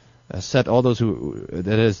 and set all those who,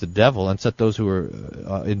 that is the devil, and set those who were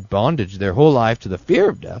in bondage their whole life to the fear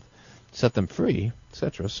of death, set them free,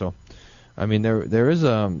 etc. So, I mean, there is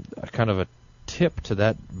a kind of a tip to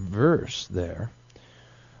that verse there.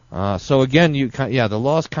 So again, the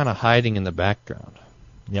law is kind of hiding in the background.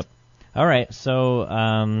 Yep. All right,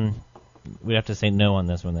 so we have to say no on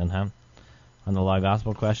this one then, huh? On the law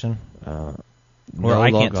gospel question? No,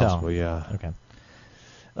 I can't gospel, tell. Yeah. Okay.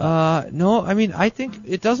 No, I mean, I think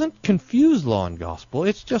it doesn't confuse law and gospel.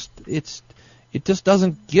 It just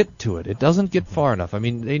doesn't get to it. It doesn't get far enough. I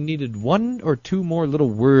mean, they needed one or two more little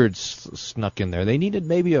words snuck in there. They needed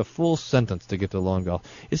maybe a full sentence to get to law and gospel.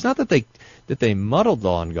 It's not that they muddled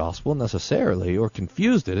law and gospel necessarily or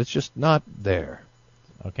confused it. It's just not there.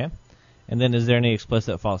 Okay. And then is there any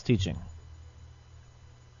explicit false teaching?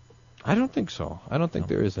 I don't think so. I don't think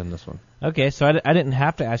there is in this one. Okay, so I didn't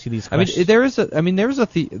have to ask you these questions. I mean, there is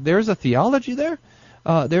a theology there.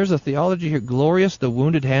 There's a theology here, glorious the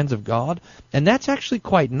wounded hands of God, and that's actually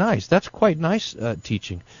quite nice. That's quite nice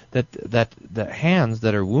teaching, that the hands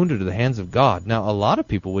that are wounded are the hands of God. Now, a lot of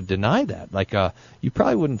people would deny that. Like, you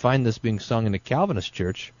probably wouldn't find this being sung in a Calvinist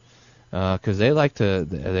church, because they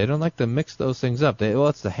don't like to mix those things up.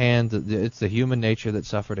 It's the hands, it's the human nature that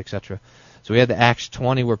suffered, etc. So we had the Acts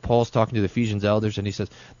 20 where Paul's talking to the Ephesians elders, and he says,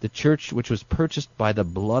 the church which was purchased by the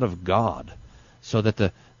blood of God, so that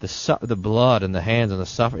the blood and the hands and the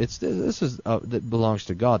suffering, that belongs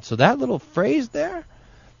to God. So that little phrase there,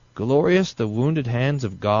 glorious the wounded hands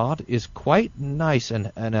of God, is quite nice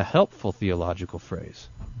and a helpful theological phrase.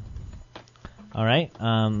 All right.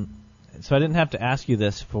 So I didn't have to ask you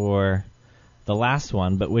this for the last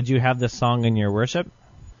one, but would you have this song in your worship?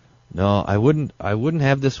 No, I wouldn't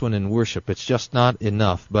have this one in worship. It's just not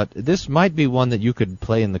enough. But this might be one that you could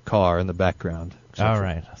play in the car in the background. All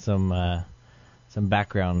right. Some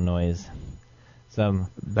background noise. Some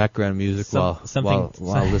background music while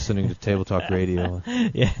listening to Table Talk Radio.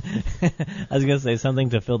 Yeah. I was going to say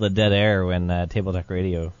something to fill the dead air when Table Talk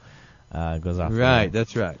Radio goes off. Right,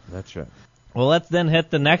 that's right. Well, let's then hit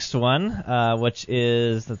the next one, which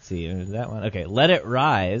is, let's see, is that one? Okay, Let It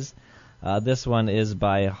Rise. This one is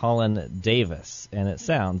by Holland Davis, and it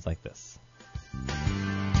sounds like this.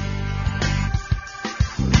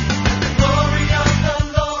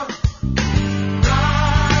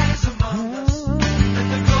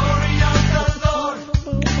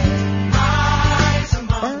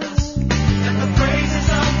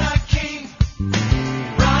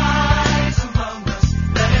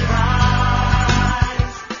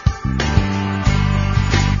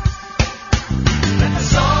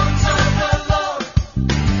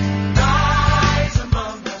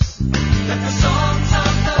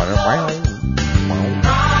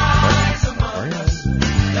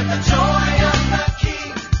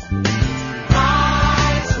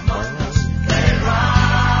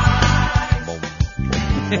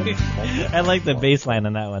 I like the bass line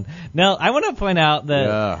on that one. Now, I want to point out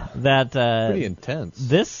that pretty intense.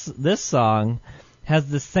 This song has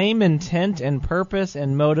the same intent and purpose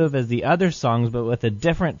and motive as the other songs, but with a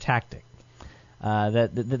different tactic.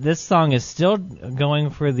 This song is still going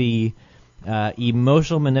for the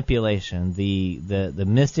emotional manipulation, the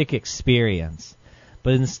mystic experience,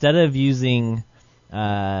 but instead of using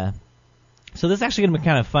so this is actually going to be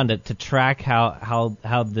kind of fun to track how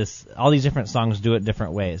this all these different songs do it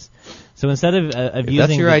different ways. So instead of if using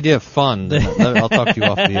that's your idea of fun, then I'll talk to you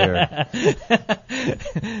off the air.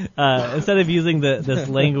 Instead of using this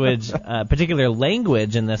language, particular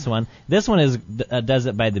language in this one is does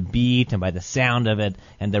it by the beat and by the sound of it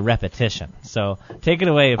and the repetition. So take it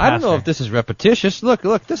away, Pastor. I don't know if this is repetitious. Look,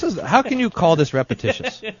 this is, how can you call this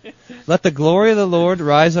repetitious? Let the glory of the Lord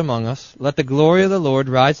rise among us. Let the glory of the Lord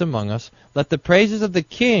rise among us. Let the praises of the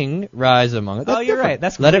King rise among us. That's you're different. right.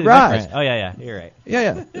 That's Let it completely rise. different. Yeah, you're right.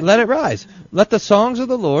 Yeah. Let it rise. Let the songs of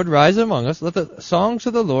the Lord rise among us. Let the songs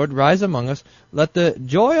of the Lord rise among us. Let the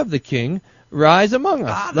joy of the King rise among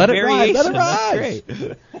us. Let it rise. Let it rise. That's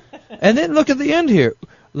great. And then look at the end here.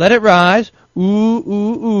 Let it rise. Ooh,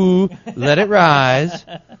 ooh, ooh. Let it rise.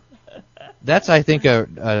 That's, I think,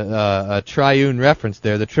 a triune reference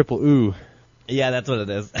there, the triple ooh. Yeah, that's what it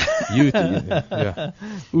is. Yeah.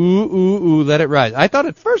 Ooh, ooh, ooh, let it rise. I thought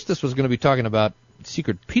at first this was going to be talking about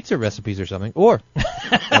secret pizza recipes or something, or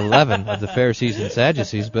 11 of the Pharisees and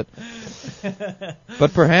Sadducees, but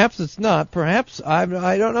perhaps it's not. Perhaps, I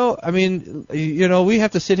don't know. I mean, we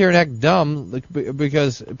have to sit here and act dumb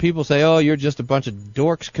because people say, oh, you're just a bunch of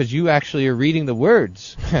dorks because you actually are reading the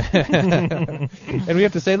words. And we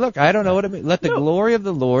have to say, look, I don't know what it means. Let the glory of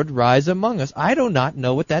the Lord rise among us. I do not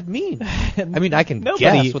know what that means. I mean, I can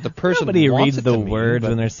guess what the person Nobody wants reads it the to mean, words but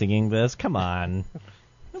when they're singing this. Come on.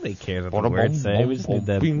 Nobody cares what the words say. We just need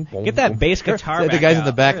to get that bass guitar back the guys out. in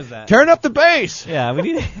the back, Where is that? turn up the bass! Yeah, we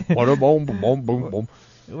need Boom.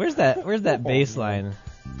 Where's that bass line?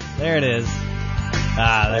 There it is.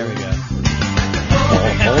 There we go.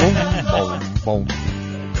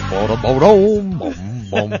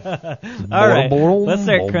 All right, let's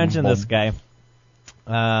start crunching this guy.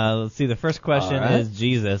 Let's see. The first question is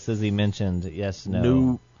Jesus. Is he mentioned? Yes,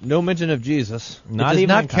 no. No mention of Jesus. Not it does even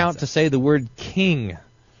not in count concept. to say the word king.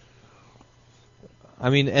 I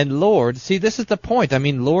mean, and Lord. See, this is the point. I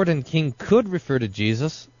mean, Lord and King could refer to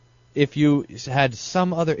Jesus if you had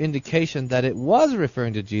some other indication that it was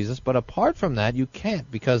referring to Jesus, but apart from that, you can't,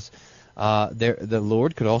 because the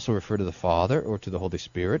Lord could also refer to the Father or to the Holy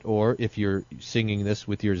Spirit, or if you're singing this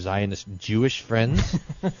with your Zionist Jewish friends,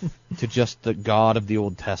 to just the God of the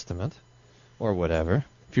Old Testament, or whatever.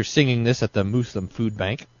 If you're singing this at the Muslim food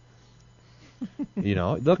bank,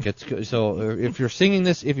 look, it's so. If you're singing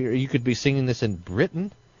this, you could be singing this in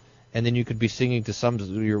Britain, and then you could be singing to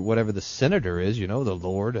whatever the senator is, the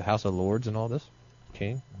Lord, the House of Lords, and all this.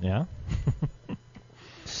 King. Yeah.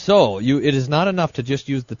 So it is not enough to just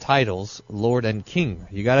use the titles Lord and King.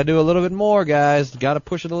 You got to do a little bit more, guys. Got to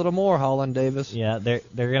push it a little more, Holland Davis. Yeah, they're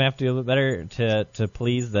gonna have to do a little better to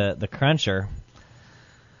please the cruncher.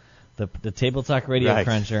 The Table Talk Radio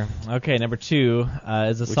cruncher. Okay, number 2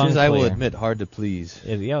 is a song. Which is, clear. I will admit, hard to please.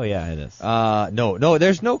 It is. No,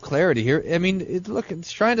 there's no clarity here. I mean,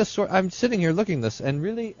 it's trying to sort. I'm sitting here looking at this and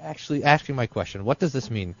really actually asking my question. What does this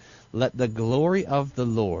mean? Let the glory of the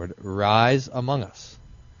Lord rise among us.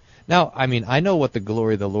 Now, I mean, I know what the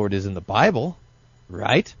glory of the Lord is in the Bible,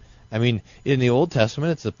 right? I mean, in the Old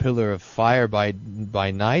Testament, it's the pillar of fire by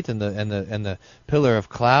night and the pillar of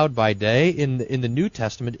cloud by day. In the New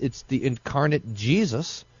Testament, it's the incarnate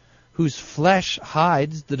Jesus, whose flesh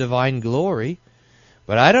hides the divine glory.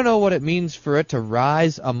 But I don't know what it means for it to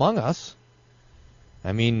rise among us.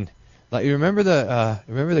 I mean, like, you remember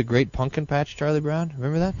the Great Pumpkin Patch, Charlie Brown?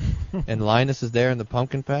 Remember that? And Linus is there in the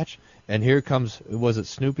pumpkin patch, and here comes, was it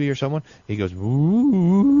Snoopy or someone? He goes,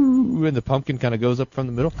 ooh, and the pumpkin kind of goes up from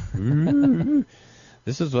the middle. Ooh.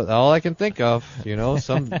 This is all I can think of,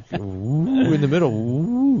 some ooh in the middle.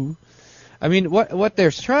 Ooh. I mean, what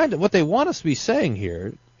they want us to be saying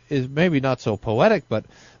here is maybe not so poetic, but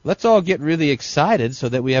let's all get really excited so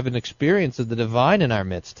that we have an experience of the divine in our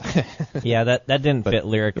midst. Yeah, that didn't fit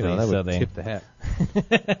lyrically, that so would they tip the hat.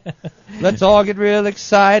 Let's all get real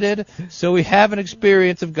excited so we have an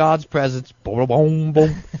experience of God's presence. Boom, boom,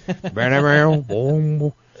 boom. Boom,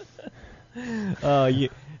 boom. Oh,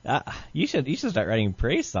 you should start writing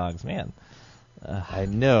praise songs, man. I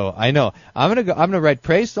know. I'm gonna write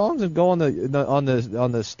praise songs and go on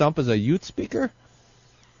the stump as a youth speaker.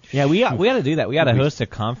 Yeah, we got to do that. We got to host a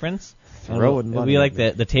conference. Throwing It'll money be like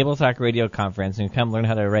at the Table Talk Radio conference, and you come learn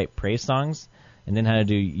how to write praise songs, and then how to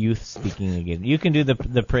do youth speaking again. You can do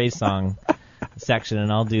the praise song section,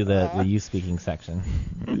 and I'll do the youth speaking section.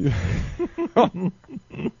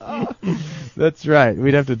 That's right.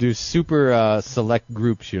 We'd have to do super select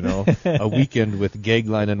groups, a weekend with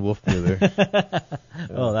Gagline and Wolfmuller.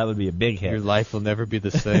 Oh, that would be a big hit. Your life will never be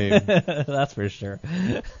the same. That's for sure.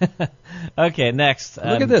 Okay, next.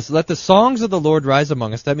 Look at this. Let the songs of the Lord rise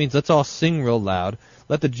among us. That means let's all sing real loud.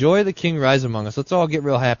 Let the joy of the King rise among us. Let's all get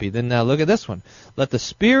real happy. Then now look at this one. Let the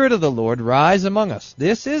Spirit of the Lord rise among us.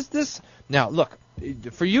 This. Now look,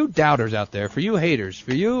 for you doubters out there, for you haters,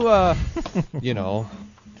 for you,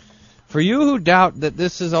 for you who doubt that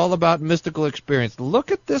this is all about mystical experience,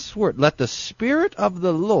 look at this word. Let the Spirit of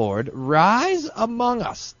the Lord rise among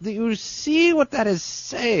us. Do you see what that is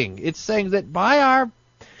saying? It's saying that by our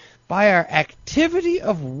activity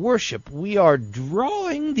of worship, we are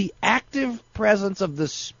drawing the active presence of the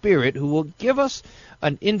Spirit who will give us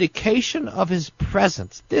an indication of His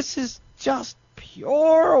presence. This is just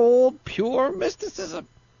pure mysticism.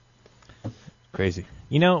 Crazy.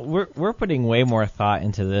 We're putting way more thought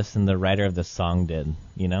into this than the writer of the song did,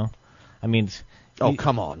 I mean...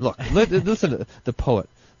 come on. Look, listen to the poet.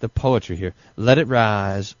 The poetry here. Let it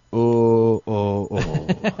rise. Oh, oh, oh.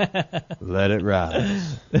 Let it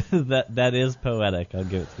rise. That is poetic. I'll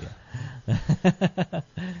give it to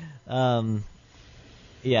you.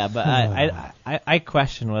 Yeah, but I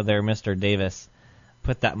question whether Mr. Davis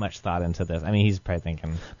put that much thought into this. I mean, he's probably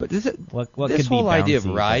thinking. But is it what this could whole be idea of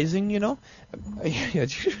bouncy, rising?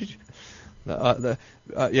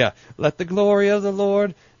 Let the glory of the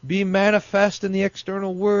Lord be manifest in the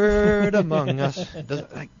external word among us.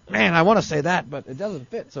 Man, I want to say that, but it doesn't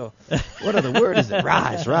fit. So, what other word is it?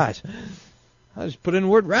 Rise. I just put in the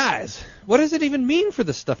word rise. What does it even mean for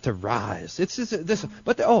this stuff to rise? It's just this.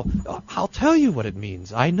 But I'll tell you what it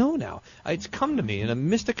means. I know now. It's come to me in a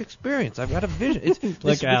mystic experience. I've got a vision. It's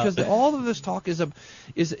because all of this talk is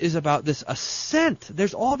about this ascent.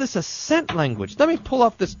 There's all this ascent language. Let me pull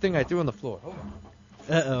up this thing I threw on the floor. Hold on.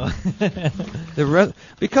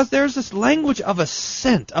 Because there's this language of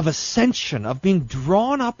ascent, of ascension, of being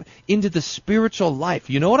drawn up into the spiritual life.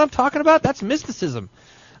 You know what I'm talking about? That's mysticism.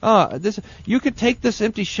 You could take this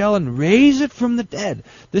empty shell and raise it from the dead.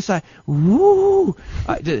 This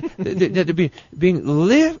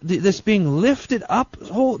being lifted up.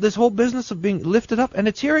 This whole business of being lifted up, and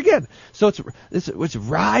it's here again. So it's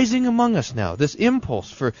rising among us now. This impulse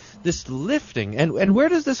for this lifting, and where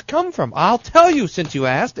does this come from? I'll tell you, since you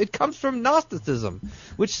asked. It comes from Gnosticism,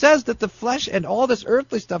 which says that the flesh and all this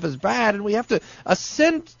earthly stuff is bad, and we have to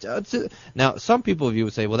ascend to. Now, some people of you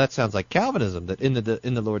would say, well, that sounds like Calvinism. That in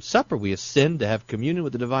the Lord's Supper we ascend to have communion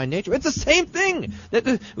with the divine nature. It's the same thing.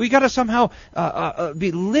 That we got to somehow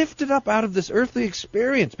be lifted up out of this earthly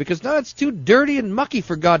experience, because now it's too dirty and mucky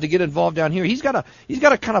for God to get involved down here. He's got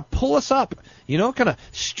to kind of pull us up, kind of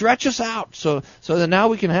stretch us out, so that now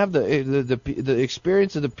we can have the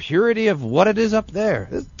experience of the purity of what it is up there.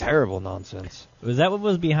 It's terrible nonsense. Was that what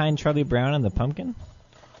was behind Charlie Brown and the Pumpkin?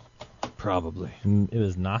 Probably. It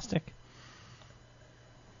was Gnostic?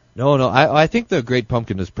 No. I think the Great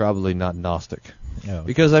Pumpkin is probably not Gnostic. Oh.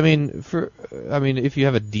 Because if you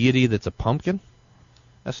have a deity that's a pumpkin,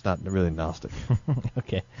 that's not really Gnostic.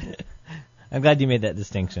 Okay. I'm glad you made that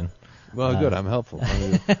distinction. Well, good. I'm helpful.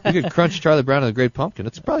 We could crunch Charlie Brown and the Great Pumpkin.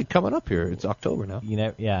 It's probably coming up here. It's October now.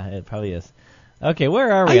 Yeah, it probably is. Okay,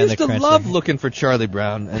 where are we? I used to love looking for Charlie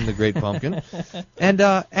Brown and the Great Pumpkin, and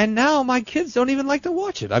now my kids don't even like to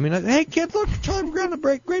watch it. I mean, hey kids, look, Charlie Brown and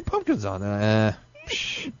the Great Pumpkin's on.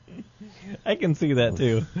 I can see that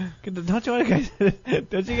too. Don't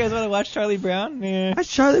you guys want to watch Charlie Brown? Yeah. Watch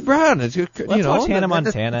Charlie Brown. Let's watch Hannah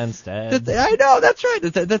Montana instead. I know, that's right.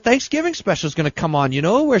 The Thanksgiving special is going to come on.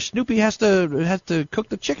 Where Snoopy has to cook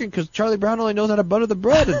the chicken because Charlie Brown only knows how to butter the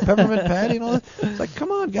bread and peppermint patty and all that. It's like,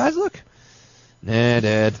 come on, guys, look.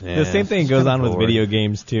 The same thing goes on with video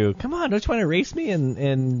games too. Come on, don't you want to race me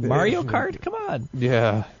in Mario Kart? Come on.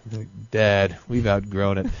 Yeah, Dad, we've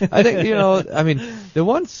outgrown it. I think I mean, the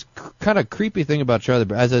one kind of creepy thing about Charlie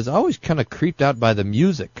Brown is I was always kind of creeped out by the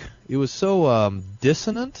music. It was so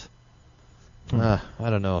dissonant. I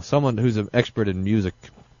don't know. Someone who's an expert in music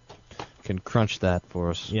can crunch that for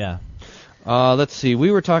us. Yeah. Let's see. We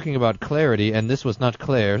were talking about clarity, and this was not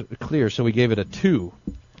clear, so we gave it a 2.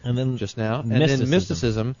 And then just now, and mysticism. then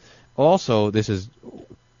mysticism. Also, this is,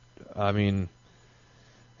 I mean,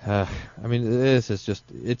 this is just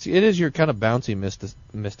it is your kind of bouncy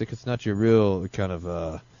mystic. It's not your real kind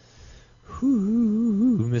of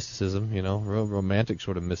mysticism, real romantic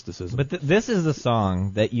sort of mysticism. But this is the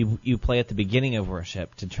song that you play at the beginning of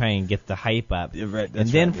worship to try and get the hype up, right, and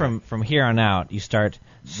then from here on out you start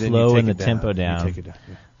slowing the tempo down. You take it down.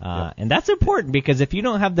 Yeah. And that's important because if you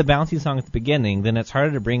don't have the bouncy song at the beginning, then it's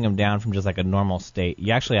harder to bring them down from just like a normal state.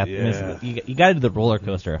 You actually have you got to do the roller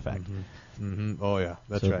coaster effect. Oh yeah,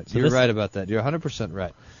 that's right. So You're right about that. You're 100%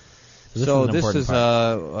 right. So this is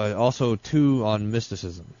also 2 on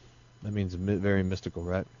mysticism. That means very mystical,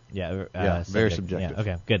 right? Yeah. Very subjective. Yeah,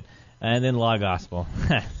 okay, good. And then law gospel.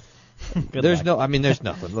 There's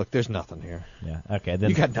nothing. Look, there's nothing here. Yeah. Okay. Then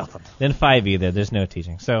you got nothing. Then 5 either. There's no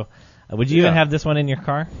teaching. So, would you even have this one in your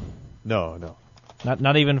car? No.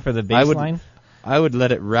 Not even for the bass line? I would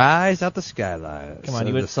let it rise out the skyline. Come on,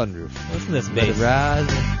 the sunroof. Listen to this bass. Let it rise.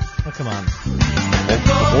 Oh, come on.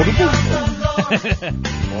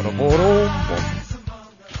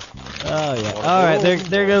 Oh yeah. All right,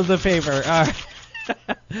 there goes the paper. All right.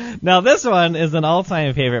 Now this one is an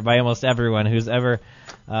all-time favorite by almost everyone who's ever.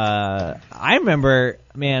 I remember,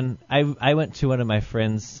 man. I went to one of my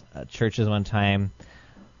friends' churches one time.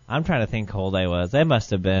 I'm trying to think how old I was. I must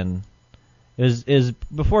have been. It was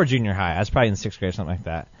before junior high. I was probably in 6th grade or something like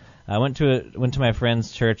that. I went to my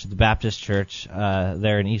friend's church, the Baptist church,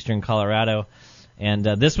 there in eastern Colorado, and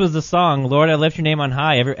this was the song, "Lord, I lift your name on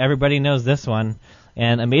high." Everybody knows this one,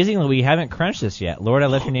 and amazingly, we haven't crunched this yet. "Lord, I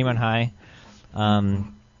lift your name on high."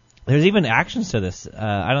 There's even actions to this.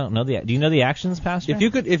 I don't know do you know the actions, Pastor?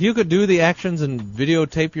 If you could do the actions and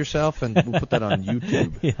videotape yourself, and we'll put that on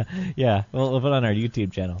YouTube. Yeah. We'll put it on our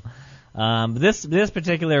YouTube channel. This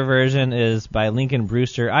particular version is by Lincoln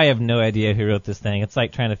Brewster. I have no idea who wrote this thing. It's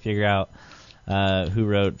like trying to figure out who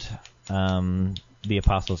wrote the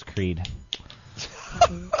Apostles' Creed.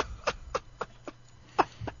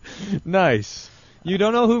 Nice. You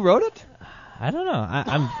don't know who wrote it? I don't know.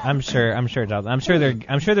 I'm sure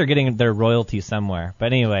they're getting their royalty somewhere.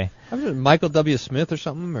 But anyway, Michael W. Smith or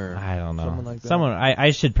something, or I don't know. Someone like that.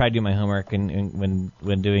 I should probably do my homework when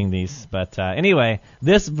doing these. But anyway,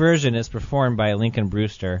 this version is performed by Lincoln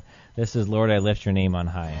Brewster. This is "Lord, I Lift Your Name on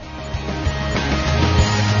High."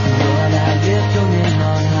 Lord, I lift your name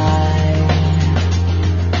on high.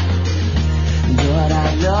 Lord,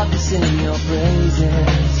 I love to sing your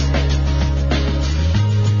praises.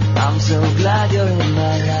 I'm so glad you're in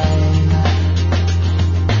my life.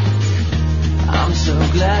 I'm so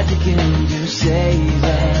glad you came to save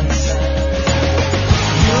us.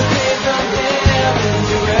 You came from heaven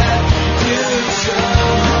to earth to show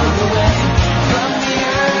the way. From the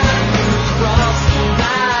earth to the cross,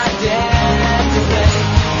 my death away.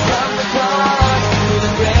 From the cross to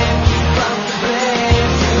the grave, from the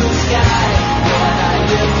grave to the sky. Lord, I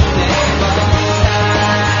lift your name on high.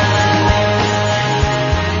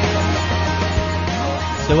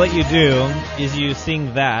 So what you do is you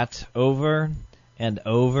sing that over and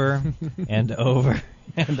over and over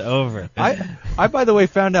and over. I by the way,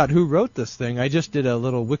 found out who wrote this thing. I just did a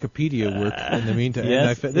little Wikipedia work in the meantime.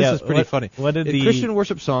 Yes, And this is pretty funny. What did the Christian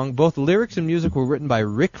worship song? Both lyrics and music were written by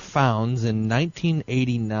Rick Founds in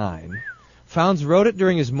 1989. Founds wrote it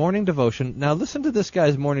during his morning devotion. Now listen to this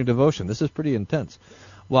guy's morning devotion. This is pretty intense.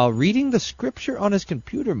 While reading the scripture on his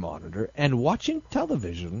computer monitor and watching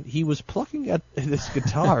television, he was plucking at his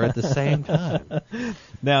guitar at the same time.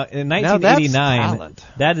 Now, in 1989, that's talent.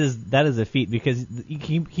 that is a feat, because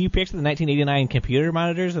can you picture the 1989 computer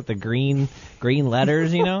monitors with the green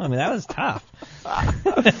letters, you know? I mean, that was tough.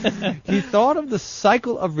 He thought of the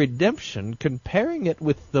cycle of redemption, comparing it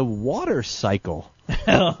with the water cycle.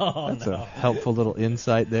 That's a helpful little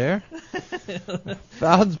insight there.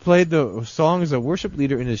 Founds played the song as a worship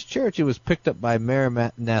leader in his church. It was picked up by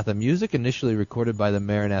Maranatha Music, initially recorded by the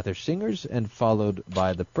Maranatha Singers, and followed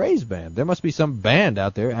by the Praise Band. There must be some band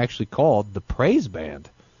out there actually called the Praise Band.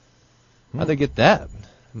 How'd they get that? It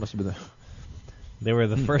must have been They were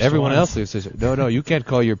the first Everyone ones. else says, no, you can't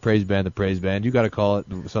call your praise band the praise band. You got to call it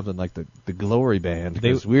something like the glory band,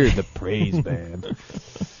 because we're the praise band.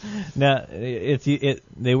 No,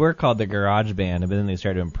 they were called the garage band, but then they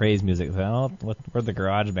started doing praise music. Well, we're the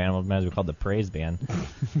garage band. We might as well be called the praise band.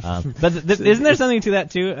 But isn't there something to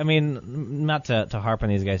that too? I mean, not to harp on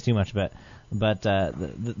these guys too much, but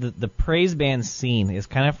the praise band scene is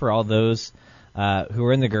kind of for all those who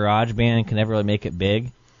are in the garage band and can never really make it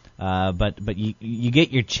big. But you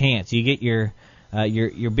get your chance. You get your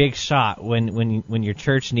big shot when your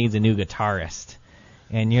church needs a new guitarist.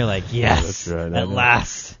 And you're like, yes, that's right, at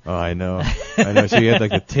last. Oh, I know. So you had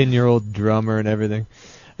like a 10-year-old drummer and everything.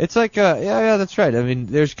 It's like, yeah, that's right. I mean,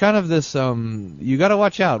 there's kind of this, you got to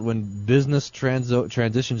watch out when business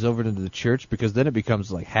transitions over into the church, because then it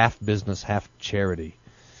becomes like half business, half charity.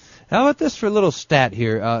 How about this for a little stat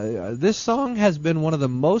here? This song has been one of the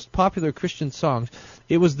most popular Christian songs.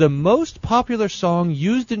 It was the most popular song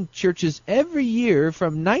used in churches every year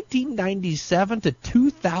from 1997 to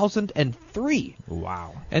 2003.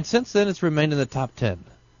 Wow. And since then, it's remained in the top 10.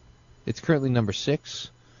 It's currently number 6.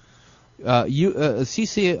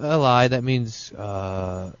 CCLI, that means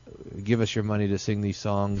give us your money to sing these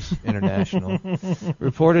songs, International,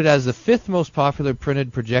 reported as the 5th most popular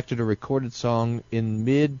printed, projected, or recorded song in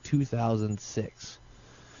mid-2006.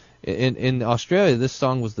 In Australia, this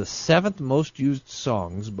song was the 7th most used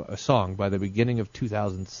song by the beginning of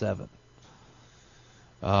 2007.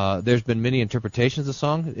 There's been many interpretations of the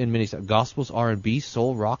song in many gospels, R&B,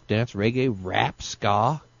 soul, rock, dance, reggae, rap,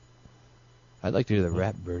 ska. I'd like to hear the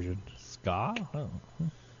rap version. Ska? Oh.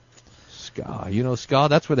 Ska. You know ska?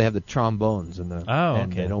 That's where they have the trombones and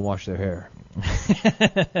and they don't wash their hair.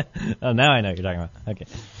 Oh, now I know what you're talking about. Okay.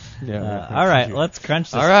 Yeah. All right, let's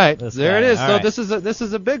crunch this. All right, this there guy. it is. All So right. this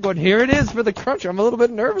is a big one. Here it is for the crunch. I'm a little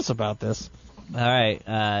bit nervous about this. All right,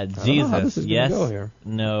 I don't know how this Jesus, is gonna yes, go here.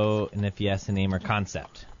 no, and if yes, a name or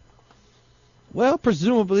concept. Well,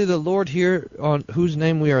 presumably the Lord here, on whose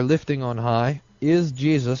name we are lifting on high, is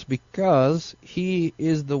Jesus, because he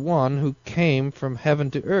is the one who came from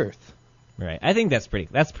heaven to earth. Right. I think that's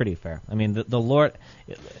pretty fair. I mean, the Lord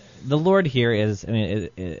here is. I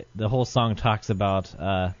mean, the whole song talks about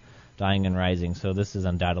dying and rising. So this is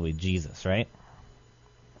undoubtedly Jesus, right?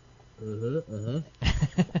 What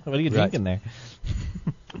are you drinking there?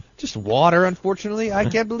 Just water, unfortunately. I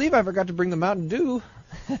can't believe I forgot to bring the Mountain Dew.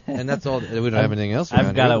 And that's all. We don't have anything else around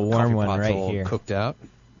I've got here. a warm Coffee one pot's right all here. Cooked out.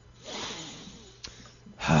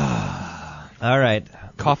 All right.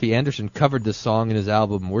 Coffee Anderson covered this song in his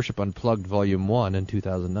album Worship Unplugged Volume 1 in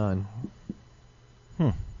 2009.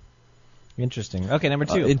 Interesting. Okay, number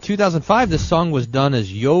 2. In 2005, this song was done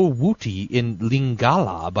as Yo Wuti in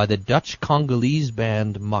Lingala by the Dutch Congolese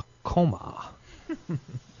band Makoma.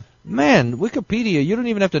 Man, Wikipedia, you don't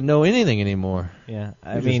even have to know anything anymore. Yeah,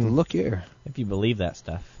 I You mean, just look here. if you believe that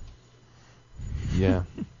stuff. Yeah.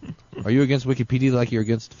 Are you against Wikipedia like you're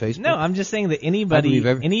against Facebook? No, I'm just saying that believe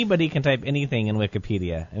anybody can type anything in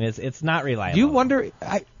Wikipedia, and it's not reliable. Do you wonder?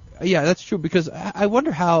 Yeah, that's true, because I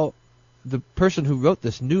wonder how the person who wrote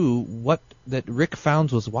this knew that Rick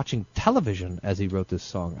Founds was watching television as he wrote this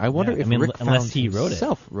song. I wonder if Rick unless Founds he wrote it.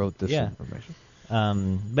 himself wrote this Yeah. information.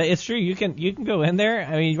 But it's true. You can go in there.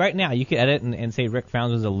 I mean, right now you could edit and say Rick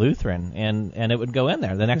Founds was a Lutheran, and it would go in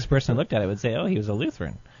there. The next person who looked at it would say, "Oh, he was a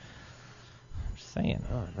Lutheran." I'm just saying.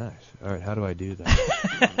 Oh, nice. All right, how do I do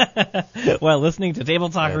that? Well, listening to Table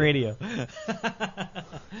Talk Radio.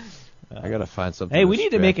 I gotta find something. Hey, we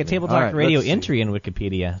need to make a distract me. Table All Talk right, Radio let's see. entry in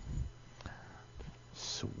Wikipedia.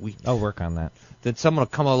 Sweet. I'll work on that. Then someone will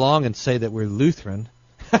come along and say that we're Lutheran.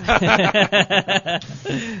 That'll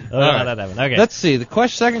happen. Okay. Let's see. The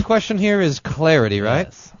second question here is clarity, right?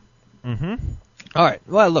 Yes. Mm-hmm. All right.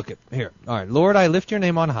 Well, look at here. All right. Lord, I lift your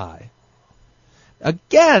name on high.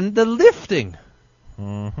 Again, the lifting.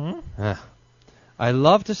 Mm-hmm. I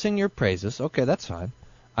love to sing your praises. Okay, that's fine.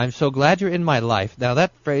 I'm so glad you're in my life. Now,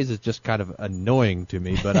 that phrase is just kind of annoying to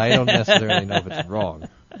me, but I don't necessarily know if it's wrong.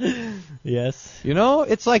 Yes. You know,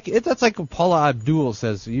 that's like Paula Abdul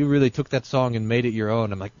says, you really took that song and made it your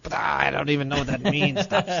own. I'm like, but I don't even know what that means.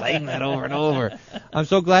 Stop saying that over and over. I'm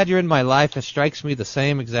so glad you're in my life. It strikes me the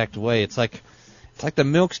same exact way. It's like the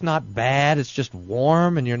milk's not bad. It's just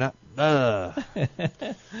warm, and you're not. But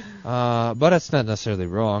it's not necessarily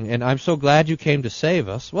wrong. And I'm so glad you came to save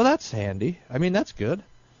us. Well, that's handy. I mean, that's good.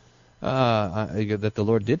 That the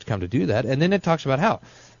Lord did come to do that. And then it talks about how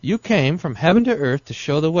you came from heaven to earth to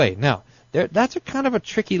show the way. Now, that's a kind of a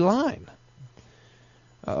tricky line.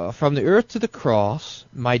 From the earth to the cross,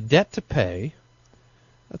 my debt to pay.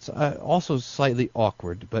 That's also slightly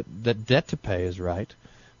awkward, but the debt to pay is right.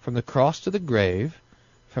 From the cross to the grave,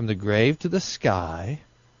 from the grave to the sky,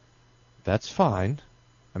 that's fine.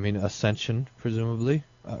 I mean, ascension, presumably.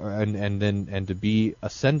 And to be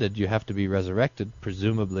ascended, you have to be resurrected,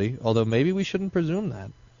 presumably. Although maybe we shouldn't presume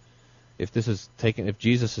that. If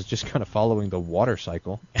Jesus is just kind of following the water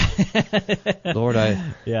cycle, Lord,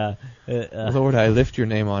 Lord, I lift your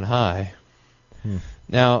name on high.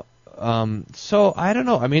 Now, so I don't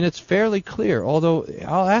know. I mean, it's fairly clear. Although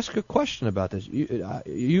I'll ask a question about this.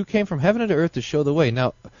 You came from heaven to earth to show the way.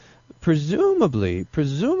 Now, presumably,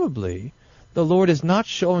 the Lord is not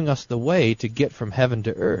showing us the way to get from heaven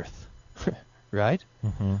to earth, right?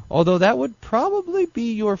 Mm-hmm. Although that would probably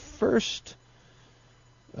be your first.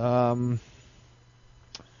 The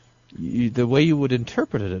way you would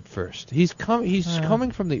interpret it at first. He's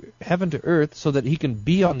coming from the heaven to earth so that he can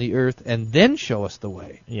be on the earth and then show us the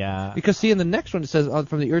way. Yeah. Because see, in the next one it says,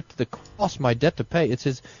 from the earth to the cross, my debt to pay. It's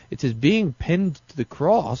his being pinned to the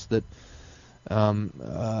cross that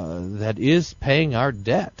is paying our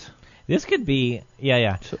debt. This could be,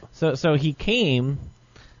 yeah. So he came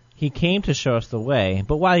to show us the way,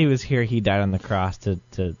 but while he was here, he died on the cross to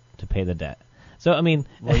pay the debt. So I mean,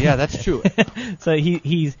 well, yeah, that's true. So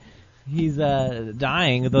he's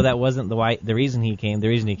dying, though that wasn't the reason he came. The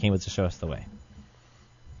reason he came was to show us the way.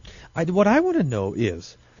 What I want to know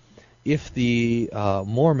is if the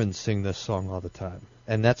Mormons sing this song all the time,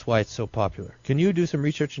 and that's why it's so popular. Can you do some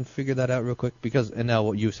research and figure that out real quick? And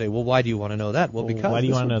now you say, well, why do you want to know that? Well, because why do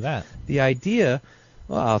you want to know that? The idea.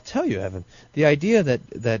 Well, I'll tell you, Evan. The idea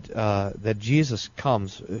that Jesus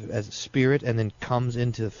comes as a spirit and then comes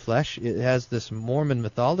into flesh, it has this Mormon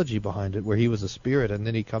mythology behind it, where he was a spirit and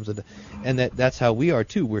then he comes into, and that's how we are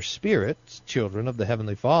too. We're spirits, children of the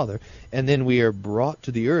Heavenly Father, and then we are brought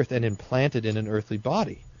to the earth and implanted in an earthly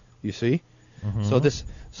body. You see? Mm-hmm.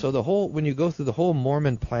 So when you go through the whole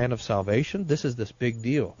Mormon plan of salvation, this is this big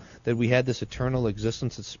deal that we had this eternal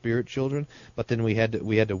existence as spirit children, but then we had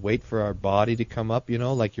to wait for our body to come up,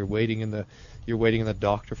 like you're waiting in the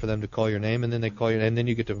doctor for them to call your name, and then they call you, and then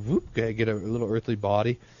you get to get a little earthly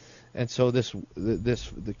body, and so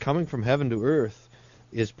the coming from heaven to earth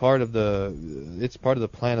is part of the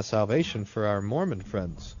plan of salvation for our Mormon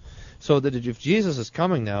friends. So that if Jesus is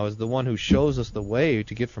coming now as the one who shows us the way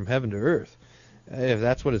to get from heaven to earth, if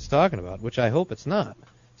that's what it's talking about, which I hope it's not.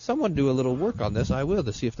 Someone do a little work on this. I will,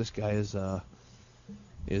 to see if this guy is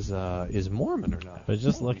Mormon or not. But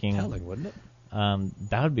just looking, telling, wouldn't it?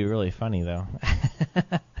 That would be really funny, though.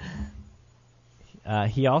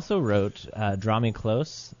 He also wrote "Draw Me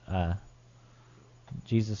Close."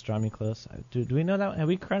 Jesus, draw me close. Do we know that? Have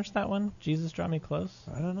we crunched that one? Jesus, draw me close.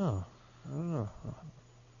 I don't know.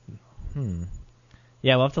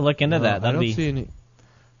 Yeah, we'll have to look into that. I don't see any.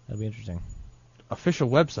 That'd be interesting. Official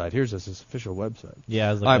website. Here's his official website. Yeah.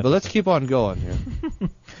 All right, but let's keep on going here.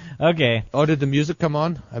 Okay. Oh, did the music come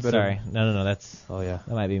on? Sorry. No. That's. Oh yeah.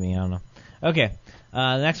 That might be me. I don't know. Okay.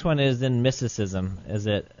 The next one is then mysticism. Is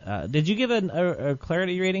it? Did you give a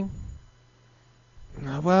clarity rating?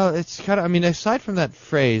 Well, it's kind of. I mean, aside from that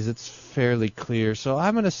phrase, it's fairly clear. So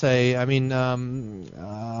I'm going to say. I mean,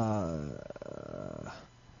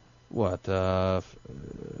 what?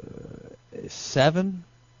 7.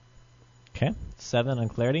 Okay, 7 on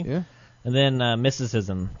clarity. Yeah. And then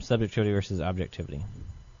mysticism, subjectivity versus objectivity.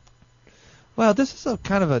 Well, this is a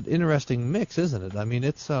kind of an interesting mix, isn't it? I mean,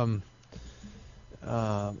 it's I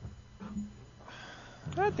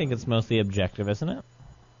think it's mostly objective, isn't it?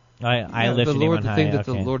 I lift the your Lord, name on the high. thing that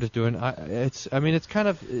Okay. the Lord is doing. It's kind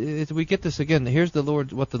of. We get this again. Here's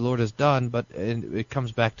what the Lord has done, but it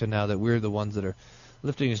comes back to now that we're the ones that are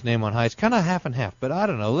lifting His name on high. It's kind of half and half, but I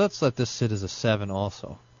don't know. Let's let this sit as a 7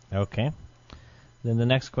 also. Okay. Then the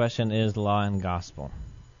next question is law and gospel.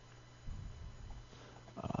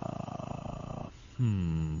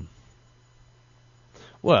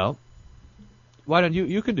 Well, why don't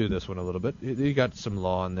you can do this one a little bit. You got some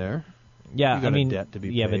law in there. Yeah, You got a debt to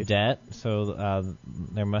be you have a paid. debt, so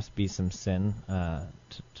there must be some sin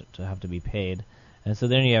to have to be paid, and so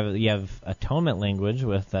then you have atonement language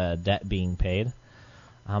with debt being paid,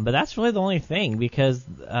 but that's really the only thing, because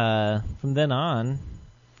from then on,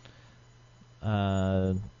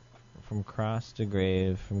 from cross to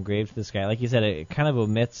grave, from grave to the sky, like you said, it kind of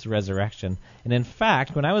omits resurrection. And in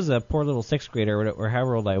fact, when I was a poor little 6th grader, or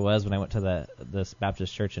however old I was when I went to this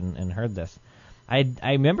Baptist church and heard this, I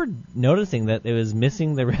remember noticing that it was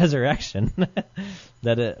missing the resurrection,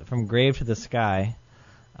 that from grave to the sky.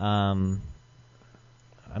 I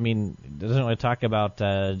mean, it doesn't really talk about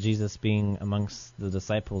Jesus being amongst the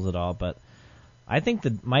disciples at all, but I think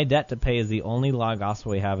that my debt to pay is the only law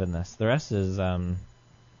gospel we have in this. The rest is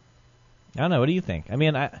I don't know. What do you think? I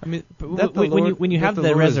mean, that the when you that have the the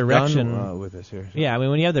Lord has done, resurrection with us here. Yeah, I mean,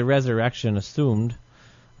 when you have the resurrection assumed,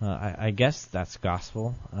 I guess that's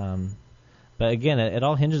gospel. But again, it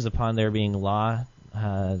all hinges upon there being law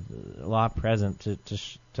present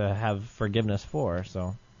to have forgiveness for.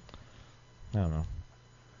 So, I don't know.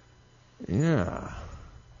 Yeah.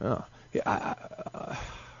 Oh. Yeah.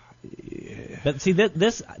 But see,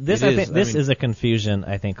 this is a confusion,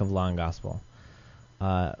 I think, of law and gospel.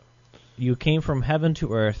 You came from heaven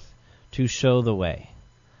to earth to show the way.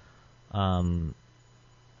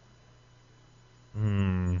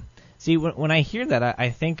 See, when I hear that, I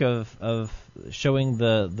think of showing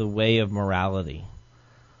the way of morality.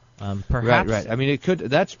 Perhaps, right. I mean, it could.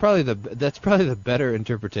 That's probably the better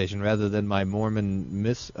interpretation rather than my Mormon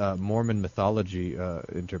mythology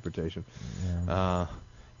interpretation. Yeah.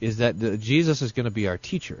 Is that Jesus is going to be our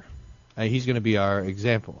teacher? He's going to be our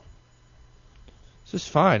example. This is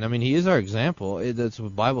fine. I mean, he is our example. That's what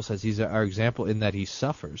the Bible says. He's our example in that he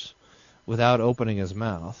suffers without opening his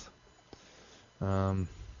mouth.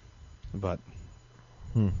 But.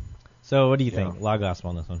 So, what do you think? Law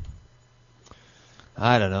gospel on this one?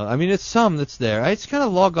 I don't know. I mean, it's some that's there. It's kind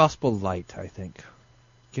of law gospel light, I think.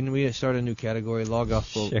 Can we start a new category? Law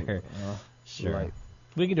gospel. Sure. Light.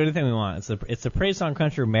 We can do anything we want. It's a Praise Song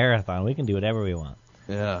Country marathon. We can do whatever we want.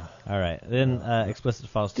 Yeah. All right. Then explicit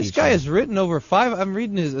false teaching. This guy has written over I'm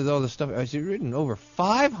reading all this stuff. He's written over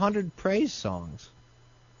 500 praise songs.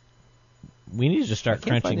 We need to just start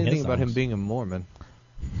crunching his songs. I can't find anything about him being a Mormon.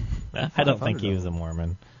 I don't think he was a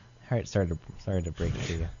Mormon. Heart sorry to break it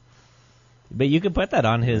to you. But you could put that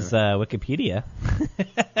on his Wikipedia.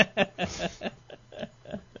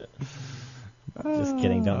 Just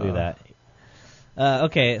kidding. Don't do that.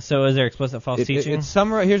 Okay, so is there explicit false teaching?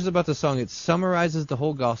 Here's about the song. It summarizes the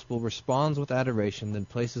whole gospel, responds with adoration, then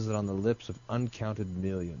places it on the lips of uncounted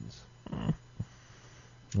millions.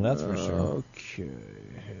 That's for sure. Okay,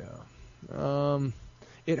 yeah.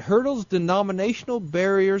 It hurdles denominational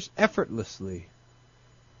barriers effortlessly.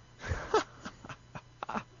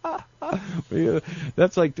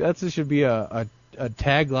 That should be a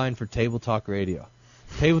tagline for Table Talk Radio.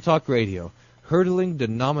 Table Talk Radio. Hurdling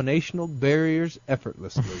denominational barriers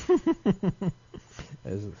effortlessly.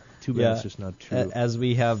 Too bad it's just not true. As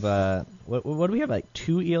we have, what do we have? Like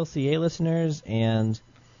 2 ELCA listeners and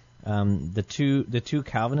the two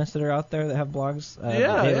Calvinists that are out there that have blogs.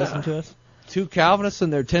 They listen to us. 2 Calvinists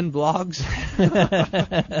and their 10 blogs.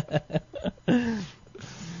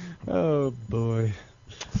 Oh boy.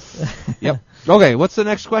 Yep. Okay, what's the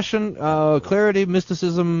next question? Clarity,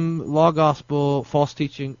 mysticism, law gospel, false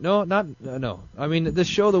teaching. No. I mean, this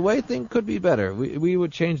show the way thing could be better. We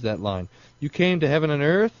would change that line. You came to heaven and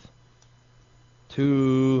earth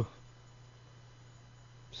to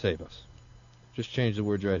save us. Just change the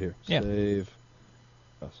words right here. Yeah. Save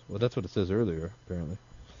us. Well, that's what it says earlier, apparently.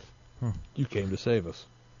 You came to save us.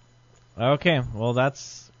 Okay, well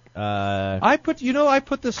that's. I put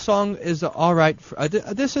this song as all right.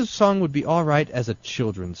 This song would be all right as a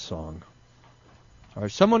children's song. Are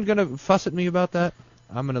someone gonna fuss at me about that?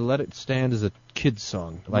 I'm gonna let it stand as a kid's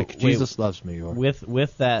song, like Jesus Loves Me, or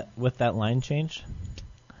with that line change.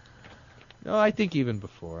 No, I think even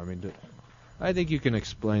before. I mean, I think you can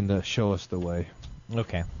explain show us the way.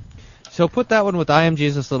 Okay. So put that one with I am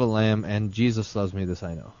Jesus, little lamb, and Jesus loves me, this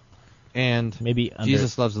I know, and maybe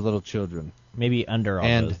Jesus loves the little children. Maybe under all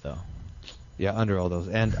those, though. Yeah, under all those.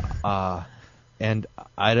 And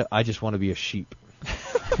I just want to be a sheep.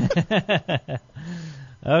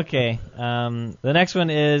 Okay. The next one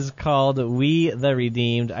is called We the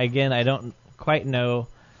Redeemed. Again, I don't quite know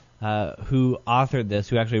who authored this,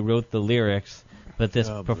 who actually wrote the lyrics, but this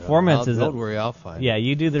performance is... Don't worry, I'll find it. Yeah,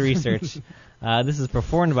 you do the research. This is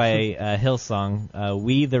performed by Hillsong,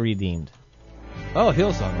 We the Redeemed. Oh,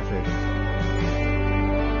 Hillsong, my favorite.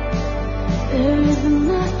 There is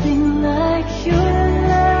nothing like your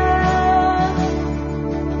love.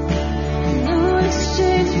 No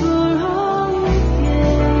exchange for all you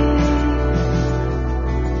gave.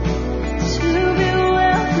 To be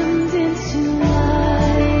welcomed into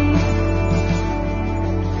life,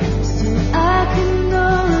 so I can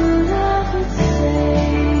know love would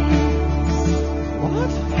save.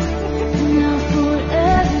 What? Now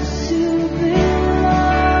forever to belong.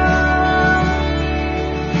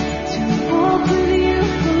 Walk with you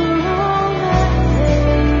for all I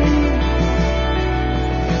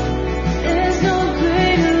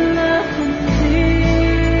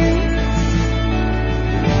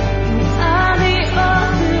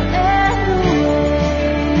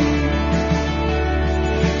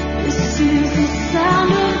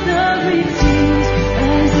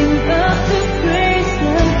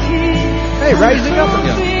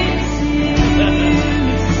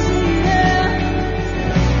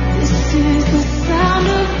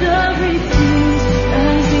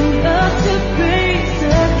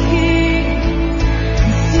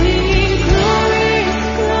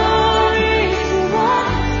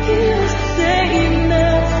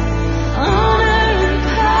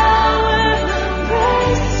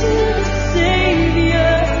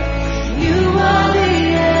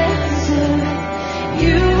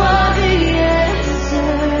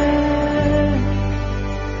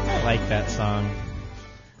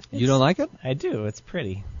You don't like it? I do. It's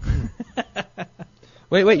pretty.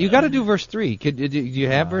 Wait. You got to do verse 3. Do you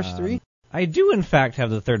have verse 3? I do, in fact, have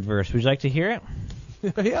the third verse. Would you like to hear it?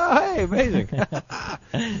 Yeah. Hey, amazing. That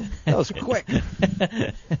was quick.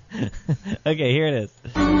 Okay, here it is.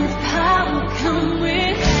 Power come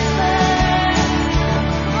with fire.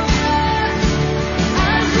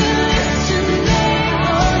 As we lift your name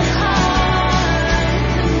on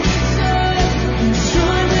high, and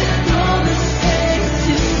join with all the saints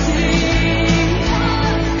to sing,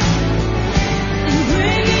 and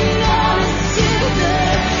bringing honor to the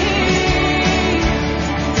King.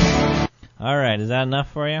 All right, is that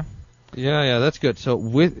enough for you? Yeah, that's good. So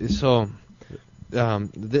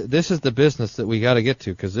this is the business that we got to get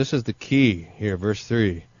to, because this is the key here, verse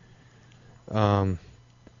 3. So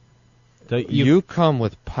you come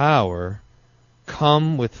with power,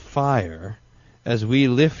 come with fire, as we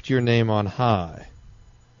lift your name on high.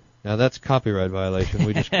 Now that's copyright violation.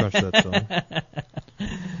 We just crushed that song.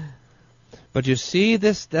 But you see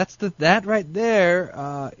this? That right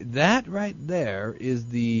there. That right there is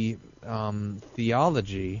the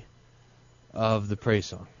theology of the praise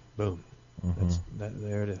song. Boom.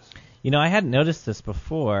 There it is. You know, I hadn't noticed this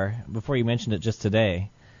before you mentioned it just today,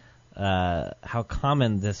 how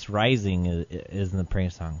common this rising is in the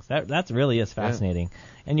praise songs. That really is fascinating. Yeah.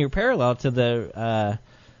 And you're parallel to the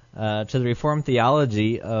Reformed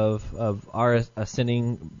theology of our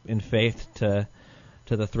ascending in faith to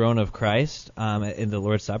the throne of Christ in the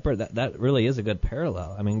Lord's Supper. That really is a good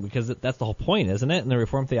parallel. I mean, because that's the whole point, isn't it, in the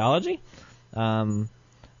Reformed theology? Not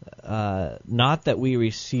that we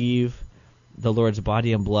receive the Lord's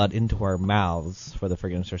body and blood into our mouths for the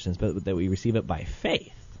forgiveness of our sins, but that we receive it by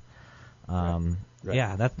faith. Right.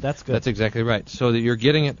 Yeah, that's good. That's exactly right. So that you're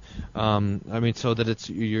getting it. So that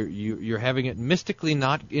it's you're having it mystically,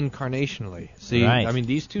 not incarnationally. See, right. I mean,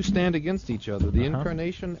 these two stand against each other: the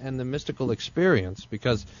incarnation and the mystical experience.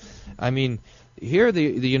 Because, I mean, here do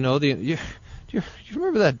you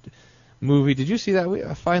remember that movie? Did you see that?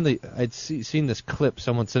 I'd seen this clip.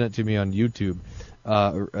 Someone sent it to me on YouTube.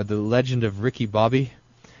 The Legend of Ricky Bobby,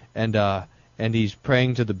 and he's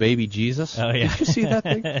praying to the baby Jesus. Oh, yeah. Did you see that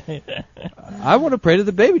thing? I want to pray to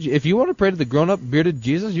the baby. If you want to pray to the grown-up bearded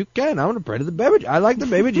Jesus, you can. I want to pray to the baby. I like the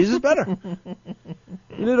baby Jesus better.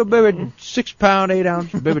 Little baby, 6-pound,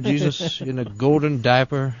 8-ounce baby Jesus in a golden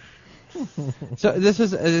diaper. So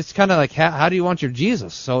it's kind of like, how do you want your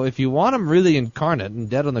Jesus? So if you want him really incarnate and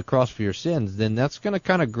dead on the cross for your sins, then that's going to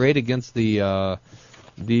kind of grate against the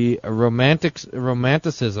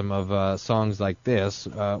romanticism of songs like this.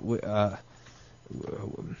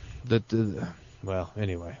 Well,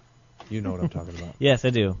 anyway, you know what I'm talking about. Yes, I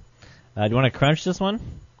do. Do you want to crunch this one?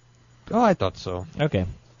 Oh, I thought so. Okay.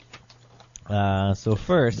 So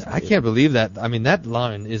first, I can't believe that. I mean, that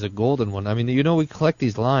line is a golden one. I mean, we collect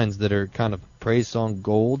these lines that are kind of praise song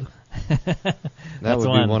gold. That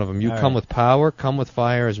would be one of them. You come with power, come with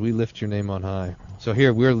fire, as we lift your name on high. So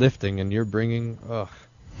here we're lifting, and you're bringing. Ugh,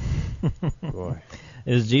 boy.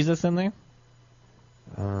 Is Jesus in there?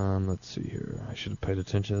 Let's see here. I should have paid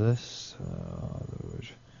attention to this.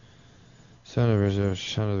 Son of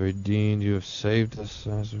the redeemed, you have saved us.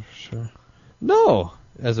 Sure. No,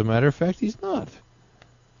 as a matter of fact, he's not.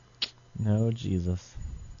 No, Jesus.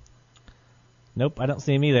 Nope, I don't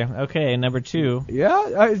see him either. Okay, number 2.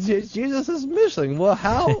 Yeah, Jesus is missing. Well,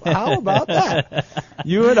 how about that?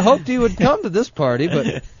 You had hoped he would come to this party, but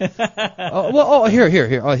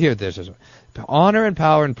here. There's honor and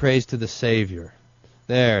power and praise to the Savior.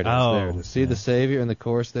 There it is. Oh, there it is. See the Savior in the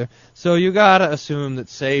chorus there. So you gotta assume that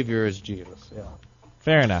Savior is Jesus. Yeah.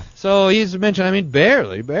 Fair enough. So he's mentioned. I mean,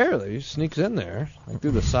 barely. He sneaks in there, like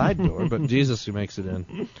through the side door, but Jesus who makes it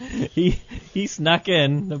in. He snuck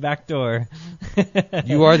in the back door.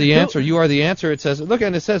 You are the answer. You are the answer. It says. Look,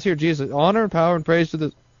 and it says here, Jesus, honor and power and praise to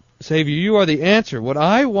the Savior. You are the answer. What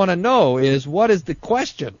I want to know is, what is the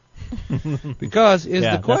question? Because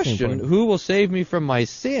the question, who will save me from my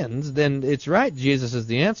sins, then it's right, Jesus is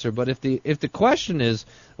the answer. But if the question is,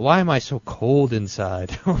 why am I so cold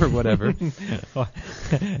inside, or whatever? How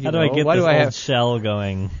do I get this old shell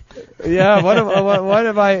going? Yeah, why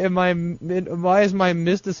is my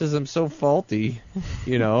mysticism so faulty?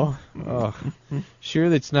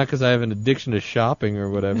 Surely it's not because I have an addiction to shopping or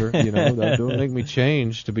whatever. That don't make me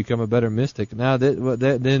change to become a better mystic. Now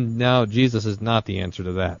now Jesus is not the answer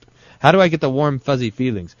to that. How do I get the warm, fuzzy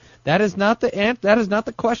feelings? That is not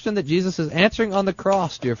the question that Jesus is answering on the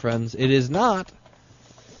cross, dear friends. It is not.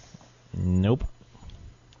 Nope.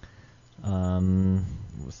 Let's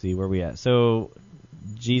see where we at. So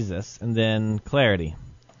Jesus, and then clarity.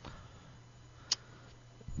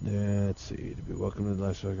 Let's see. To be welcome to the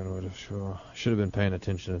life cycle. Sure. Should have been paying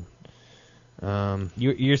attention.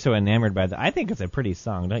 You're so enamored by that. I think it's a pretty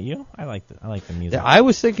song, don't you? I like the music. Yeah, I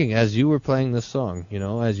was thinking as you were playing this song,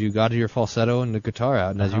 as you got your falsetto and the guitar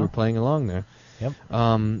out, and as you were playing along there, Yep.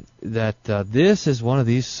 that this is one of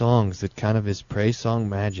these songs that kind of is praise song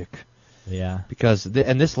magic. Yeah. Because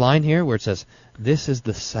and this line here where it says, "This is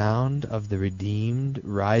the sound of the redeemed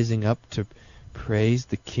rising up to praise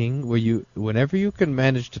the King," whenever you can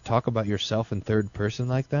manage to talk about yourself in third person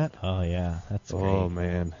like that. Oh yeah, that's great. Oh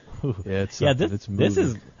man. Yeah, it's yeah. something. It's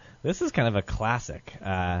moving. This is kind of a classic.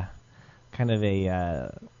 Kind of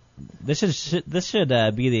a. This should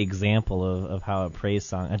be the example of how a praise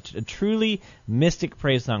song, a truly mystic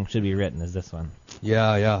praise song, should be written. Is this one?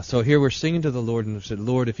 Yeah. So here we're singing to the Lord, and we said,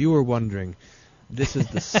 "Lord, if you were wondering, this is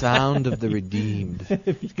the sound of the redeemed."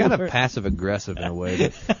 It's kind of passive aggressive in a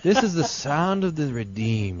way. But this is the sound of the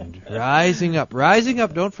redeemed rising up.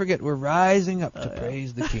 Don't forget, we're rising up to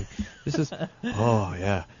praise the King. This is. Oh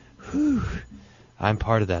yeah. Whew. I'm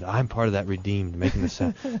part of that. I'm part of that redeemed, making the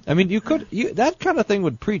sound. I mean, that kind of thing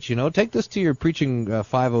would preach. Take this to your preaching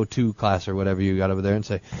 502 class or whatever you got over there, and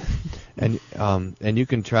say, and you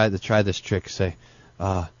can try this trick. Say,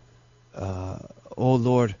 "Oh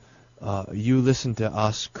Lord, you listen to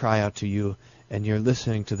us cry out to you, and you're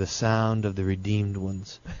listening to the sound of the redeemed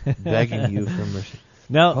ones, begging you for mercy."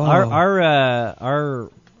 Now,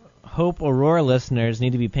 our Hope Aurora listeners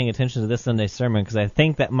need to be paying attention to this Sunday sermon, because I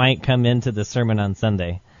think that might come into the sermon on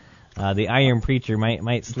Sunday. The Iron Preacher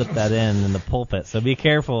might slip that in the pulpit, so be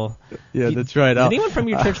careful. Yeah, that's right. Did anyone from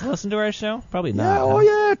your church listen to our show? Probably not. Yeah, huh?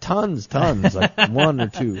 yeah, tons, like one or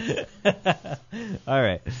two. All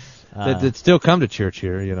right. That still come to church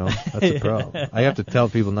here, That's the problem. I have to tell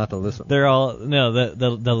people not to listen. They're all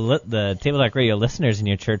the Table Talk Radio listeners in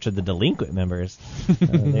your church are the delinquent members.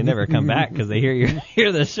 They never come back because they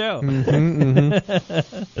hear the show.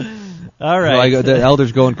 All right. So the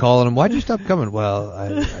elders go and call on them. Why'd you stop coming? Well,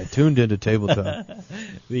 I tuned into Table Talk.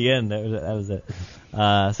 The end. That was it.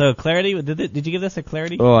 So clarity. Did you give this a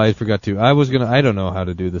clarity? Oh, I forgot to. I don't know how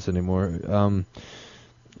to do this anymore.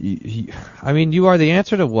 You are the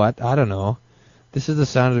answer to what? I don't know. This is the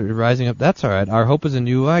sound of it rising up. That's all right. Our hope is in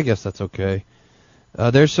you. I guess that's okay.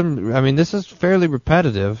 There's some. This is fairly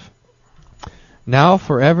repetitive. Now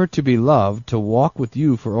forever to be loved, to walk with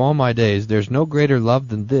you for all my days. There's no greater love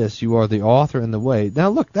than this. You are the author and the way. Now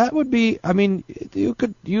look, that would be. You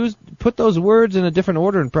could put those words in a different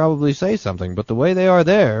order and probably say something, but the way they are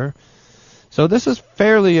there. So this is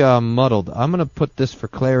fairly muddled. I'm going to put this for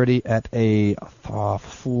clarity at a 4.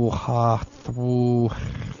 4.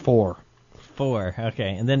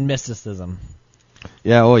 Okay, and then mysticism.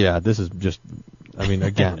 Yeah. Oh yeah. This is just.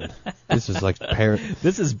 Again, this is like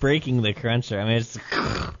This is breaking the cruncher. It's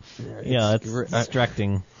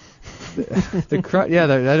instructing. I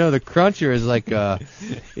know the cruncher is like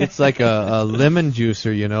it's like a lemon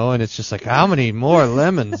juicer, and it's just like, how many more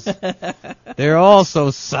lemons? They're all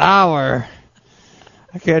so sour.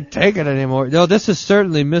 I can't take it anymore. No, this is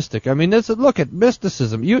certainly mystic. Look at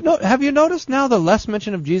mysticism. Have you noticed now the less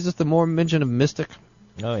mention of Jesus, the more mention of mystic?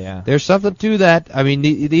 Oh yeah. There's something to that.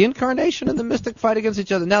 The incarnation and the mystic fight against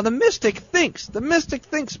each other. Now the mystic thinks,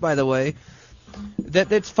 by the way,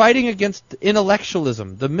 that it's fighting against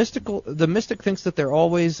intellectualism. The mystic thinks that they're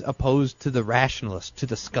always opposed to the rationalist, to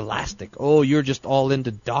the scholastic. Oh, you're just all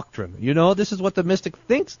into doctrine. This is what the mystic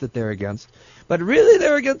thinks that they're against. But really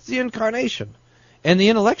they're against the incarnation. And the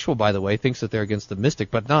intellectual, by the way, thinks that they're against the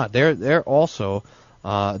mystic, but not. They're also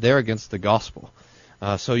they're against the gospel.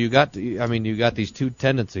 So you got these two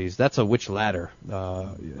tendencies. That's a witch ladder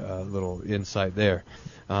little insight there.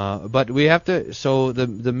 But we have to. So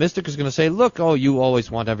the mystic is going to say, look, you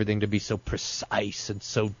always want everything to be so precise and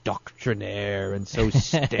so doctrinaire and so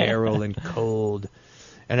sterile and cold.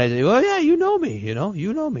 And I say, well, yeah, you know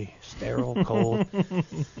me, sterile, cold.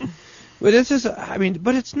 But it's just,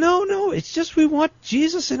 but it's no. It's just we want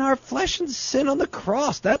Jesus in our flesh and sin on the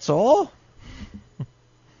cross. That's all.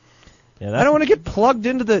 Yeah, I don't want to get plugged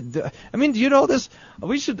into the. Do you know this?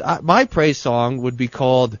 We should. My praise song would be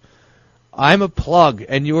called "I'm a plug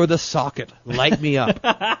and you're the socket. Light me up."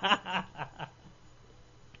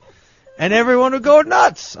 And everyone would go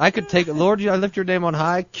nuts. I could take it, Lord, I lift your name on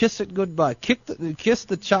high. Kiss it goodbye. Kiss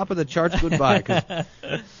the top of the charts goodbye, because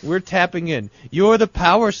we're tapping in. You're the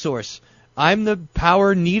power source. I'm the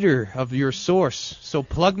power needer of your source. So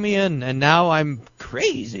plug me in, and now I'm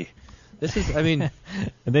crazy. This is, And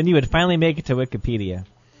then you would finally make it to Wikipedia.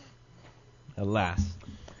 Alas.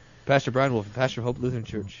 Pastor Brian Wolf, pastor of Hope Lutheran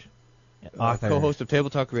Church, co-host of Table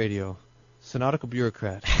Talk Radio, synodical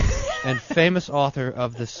bureaucrat, and famous author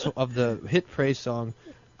of the hit praise song,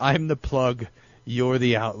 I'm the plug. You're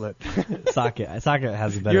the outlet. Socket. Socket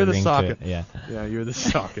has a better You're the ring socket. to it. Yeah. Yeah, you're the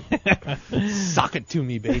socket. Socket to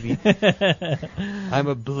me, baby. I'm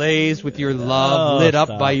ablaze with your love, lit up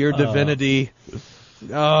by your divinity.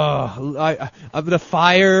 The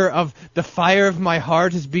fire of my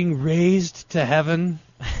heart is being raised to heaven.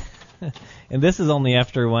 And this is only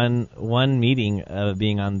after one meeting of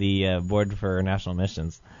being on the board for national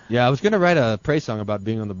missions. Yeah, I was going to write a praise song about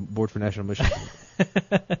being on the board for national missions.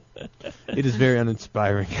 It is very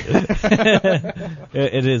uninspiring.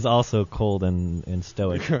 It is also cold and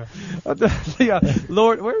stoic. Yeah,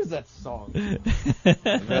 Lord, where is that song?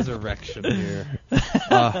 Resurrection here.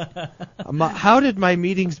 How did my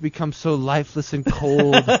meetings become so lifeless and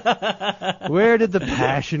cold? Where did the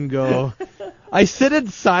passion go? I sit in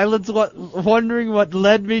silence, wondering what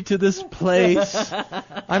led me to this place.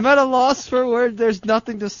 I'm at a loss for words. There's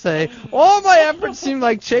nothing to say. All my efforts seem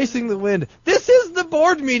like chasing the wind. This is the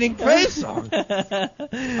board meeting praise song.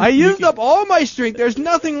 I used up all my strength. There's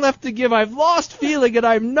nothing left to give. I've lost feeling, and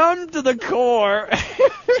I'm numb to the core.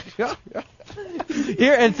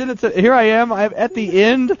 Here I am. I'm at the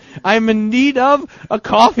end. I'm in need of a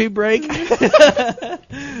coffee break.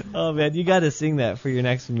 Oh man, you got to sing that for your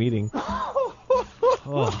next meeting.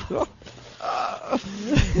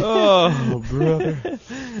 Oh, brother.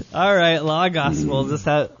 All right, Law Gospel. Is this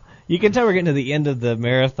how you can tell we're getting to the end of the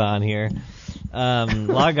marathon here?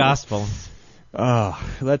 Law Gospel.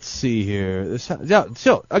 Let's see here.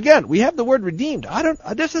 So again, we have the word redeemed.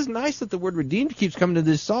 This is nice that the word redeemed keeps coming to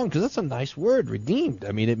this song because that's a nice word, redeemed.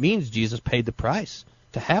 I mean, it means Jesus paid the price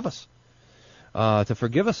to have us, to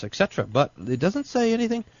forgive us, etc. But it doesn't say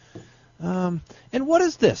anything. And what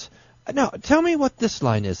is this? Now, tell me what this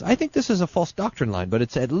line is. I think this is a false doctrine line, but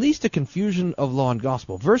it's at least a confusion of law and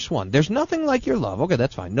gospel. Verse 1, there's nothing like your love. Okay,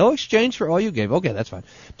 that's fine. No exchange for all you gave. Okay, that's fine.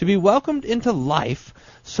 To be welcomed into life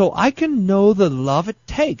so I can know the love it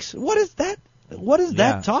takes. What is that? What is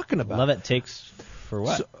that talking about? Love it takes for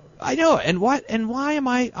what? So, I know, and why am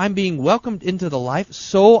I'm being welcomed into the life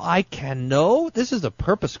so I can know? This is a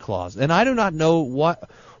purpose clause, and I do not know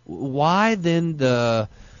why then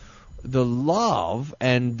the love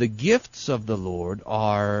and the gifts of the Lord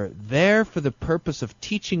are there for the purpose of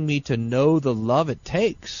teaching me to know the love it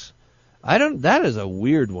takes. That is a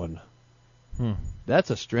weird one. That's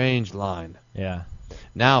a strange line. Yeah.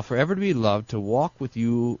 Now, forever to be loved, to walk with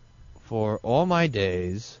you for all my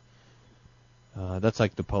days. That's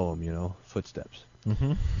like the poem, Footsteps.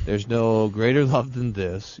 Mm-hmm. There's no greater love than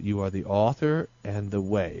this. You are the author and the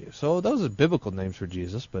way. So those are biblical names for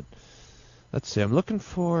Jesus, but let's see. I'm looking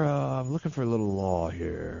for a little law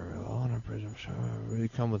here. Honor, praise,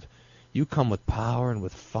 you come with power and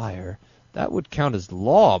with fire. That would count as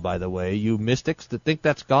law, by the way. You mystics that think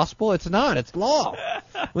that's gospel, it's not. It's law.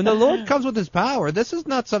 When the Lord comes with His power, this is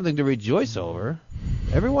not something to rejoice over.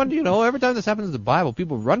 Everyone, every time this happens in the Bible,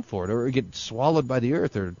 people run for it or get swallowed by the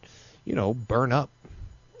earth or, burn up,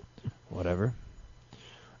 whatever.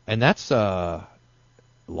 And that's law.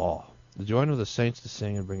 The join of the saints to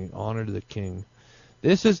sing and bringing honor to the King.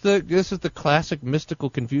 This is the classic mystical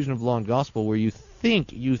confusion of law and gospel, where you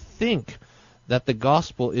think that the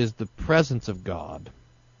gospel is the presence of God.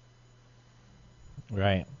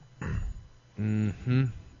 Right. Mm-hmm.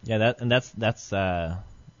 Yeah, that's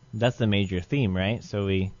the major theme, right? So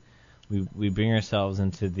we bring ourselves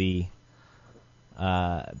into the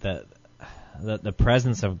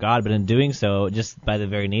presence of God, but in doing so, just by the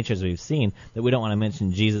very nature, as we've seen, that we don't want to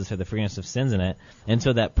mention Jesus or the forgiveness of sins in it. And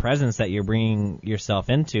so that presence that you're bringing yourself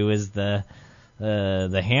into is the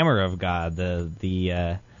hammer of God,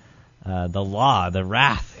 the law, the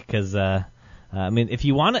wrath. Because if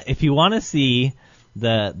you want to see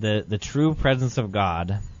the true presence of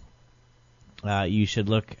God, you should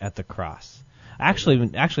look at the cross. Actually,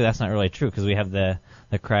 that's not really true, because we have the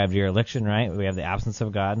cry of dereliction, right? We have the absence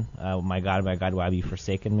of God. My God, why have you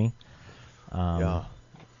forsaken me? Yeah.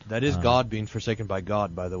 That is God being forsaken by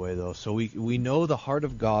God, by the way, though. So we know the heart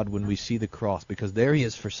of God when we see the cross, because there He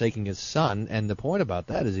is forsaking His Son, and the point about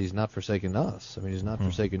that is He's not forsaking us. I mean, He's not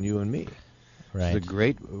forsaking you and me. Right.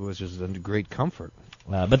 Which is a great comfort.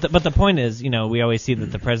 But the point is, we always see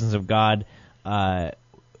that the presence of God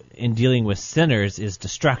in dealing with sinners is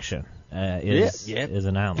destruction. Is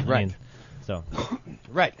an element. Right. I mean, so.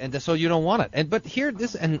 Right, and so you don't want it. But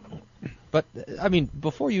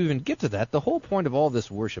before you even get to that, the whole point of all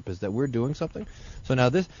this worship is that we're doing something. So now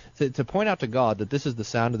this, to point out to God that this is the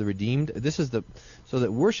sound of the redeemed, so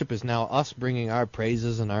that worship is now us bringing our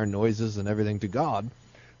praises and our noises and everything to God,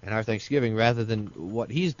 and our thanksgiving, rather than what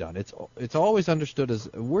He's done. It's always understood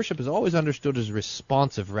as, worship is always understood as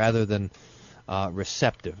responsive rather than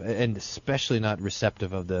receptive, and especially not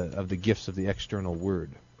receptive of the gifts of the external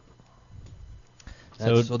word.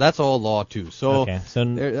 So that's all law too. So, Okay, so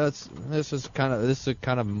this is a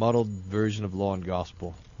kind of muddled version of law and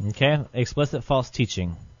gospel. okay, explicit false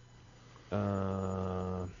teaching.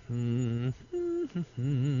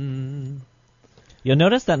 You'll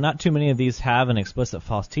notice that not too many of these have an explicit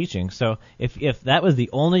false teaching. So if that was the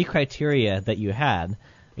only criteria that you had,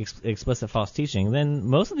 explicit false teaching, then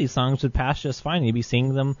most of these songs would pass just fine. You'd be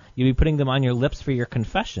singing them, you'd be putting them on your lips for your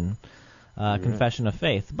confession, confession of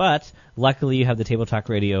faith. But luckily, you have the Table Talk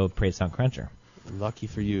Radio Praise Song Cruncher. Lucky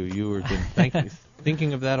for you. You were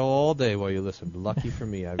thinking of that all day while you listened. Lucky for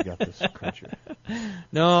me, I've got this cruncher.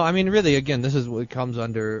 No, I mean, really, again, this is what comes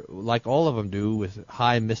under, like all of them do, with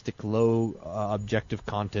high mystic, low objective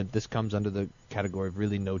content. This comes under the category of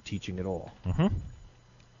really no teaching at all. Mm-hmm.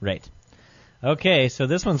 Right. Okay, so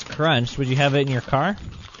this one's crunched. Would you have it in your car?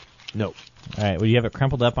 No. All right, would you have it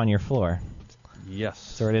crumpled up on your floor? Yes.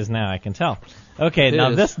 So it is now, I can tell. Okay, It now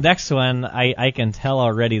is. this next one, I can tell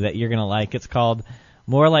already that you're going to like. It's called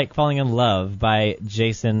More Like Falling in Love by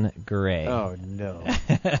Jason Gray. Oh, no.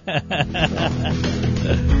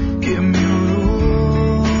 Give me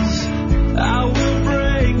rules, I will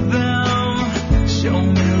break them. Show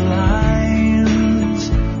me lines,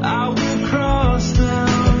 I will cross them.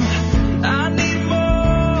 I need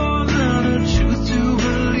more than a truth to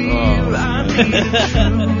believe. I need a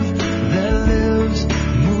truth that lives,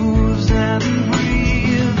 moves, and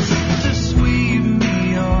breathes to sweep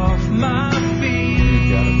me off my feet.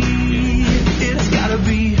 It's gotta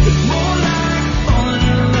be more like falling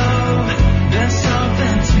in love than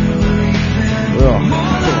something to believe in. Oh.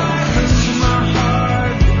 More like losing my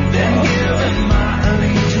heart than giving my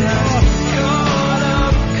allegiance. Caught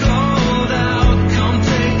up, called out, come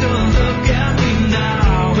take a look at me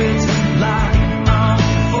now. It's like I'm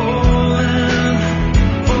falling.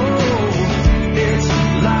 Oh, it's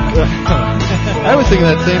like I'm falling. I was thinking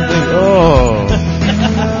that same thing. Oh.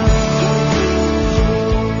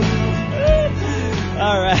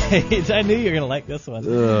 All right, I knew you were going to like this one.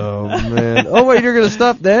 Oh, man. Oh, wait, you're going to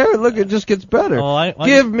stop there? Look, it just gets better. Oh,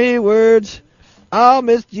 Give me words. I'll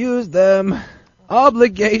misuse them.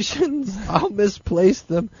 Obligations. I'll misplace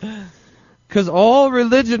them. 'Cause all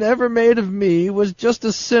religion ever made of me was just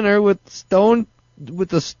a sinner with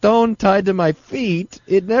a stone tied to my feet.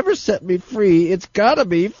 It never set me free. It's gotta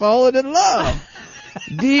be falling in love.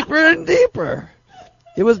 Deeper and deeper.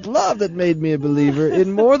 It was love that made me a believer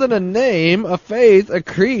in more than a name, a faith, a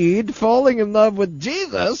creed. Falling in love with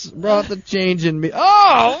Jesus brought the change in me.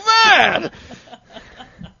 Oh, man!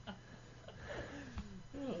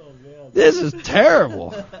 This is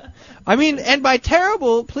terrible. I mean, and by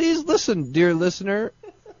terrible, please listen, dear listener,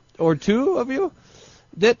 or two of you.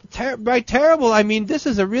 By terrible, I mean this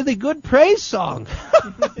is a really good praise song.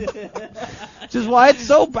 Which is why it's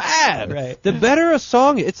so bad. Right. The better a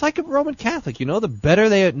song, it's like a Roman Catholic, you know, the better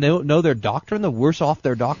they know their doctrine, the worse off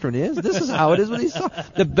their doctrine is. This is how it is with these songs.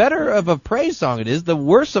 The better of a praise song it is, the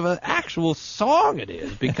worse of an actual song it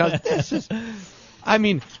is. Because this is, I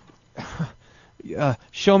mean,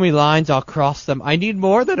 show me lines, I'll cross them. I need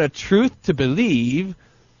more than a truth to believe.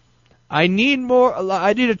 I need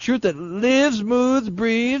a truth that lives, moves,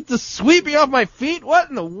 breathes, to sweep me off my feet. What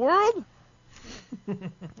in the world?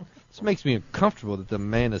 This makes me uncomfortable that the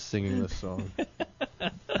man is singing this song.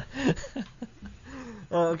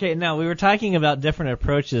 Okay, now we were talking about different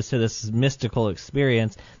approaches to this mystical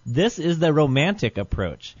experience. This is the romantic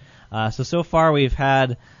approach. So far we've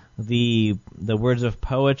had the words of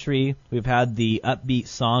poetry, we've had the upbeat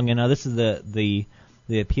song, and now this is the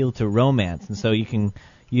appeal to romance. And so you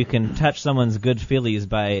can touch someone's good feelings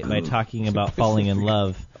by talking about falling in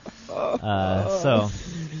love.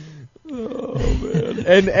 Oh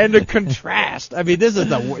man! And the contrast. I mean, this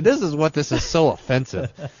is what this is so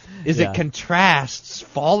offensive. It contrasts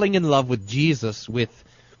falling in love with Jesus with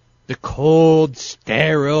the cold,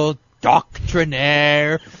 sterile,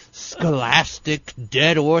 doctrinaire, scholastic,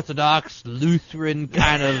 dead Orthodox, Lutheran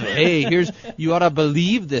kind of. Hey, you ought to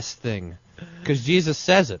believe this thing because Jesus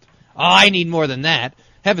says it. Oh, I need more than that.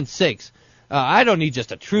 Heaven's sakes. I don't need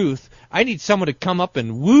just a truth. I need someone to come up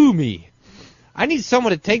and woo me. I need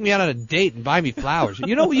someone to take me out on a date and buy me flowers.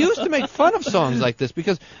 You know, we used to make fun of songs like this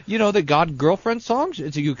because, you know, the God-girlfriend songs,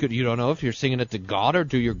 you don't know if you're singing it to God or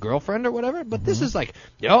to your girlfriend or whatever, but this is like,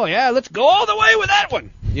 oh yeah, let's go all the way with that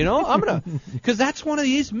one. You know, because that's one of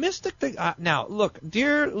these mystic things. Now, look,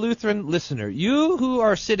 dear Lutheran listener, you who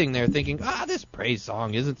are sitting there thinking, this praise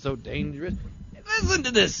song isn't so dangerous, listen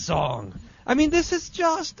to this song. I mean, this is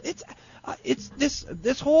just it's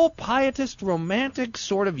this whole pietist romantic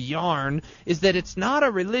sort of yarn is that it's not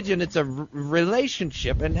a religion, it's a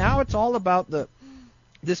relationship, and now it's all about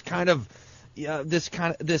this kind of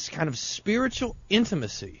spiritual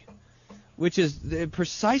intimacy, which is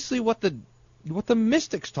precisely what the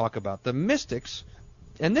mystics talk about. The mystics,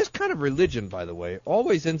 and this kind of religion, by the way,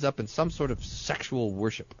 always ends up in some sort of sexual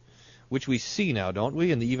worship, which we see now, don't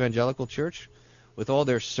we, in the evangelical church, with all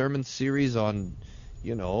their sermon series on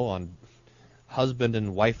husband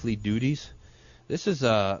and wifely duties. This is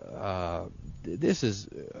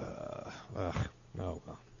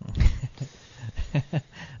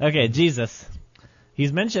Okay, Jesus.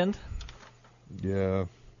 He's mentioned. Yeah.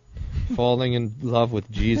 Falling in love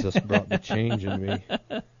with Jesus brought the change in me.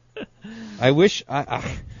 I wish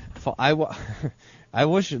I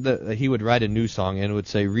wish that he would write a new song and it would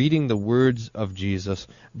say, reading the words of Jesus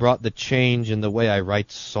brought the change in the way I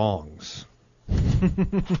write songs.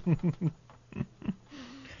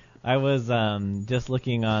 I was just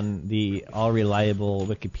looking on the all-reliable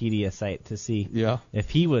Wikipedia site to see if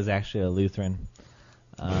he was actually a Lutheran,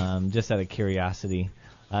 just out of curiosity.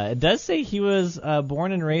 It does say he was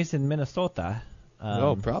born and raised in Minnesota.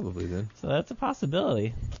 Probably then. So that's a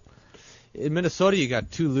possibility. In Minnesota, you got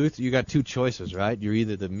two choices, right? You're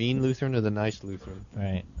either the mean Lutheran or the nice Lutheran.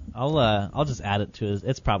 Right. I'll just add it to his.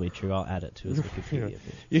 It's probably true. I'll add it to his Wikipedia.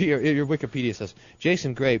 Your Wikipedia says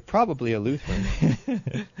Jason Gray, probably a Lutheran.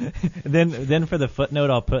 Then for the footnote,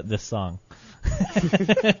 I'll put this song.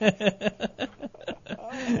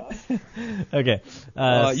 Okay.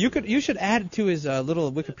 You should add to his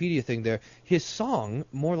little Wikipedia thing there. His song,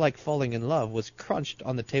 More Like Falling in Love, was crunched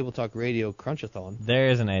on the Table Talk Radio Crunchathon.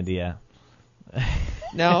 There's an idea.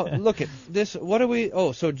 Now, look at this. What do we...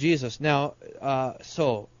 Oh, so Jesus. Now,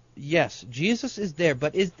 yes, Jesus is there,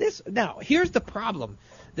 but is this... Now, here's the problem.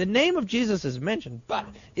 The name of Jesus is mentioned, but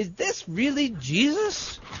is this really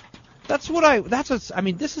Jesus? This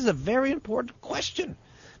is a very important question.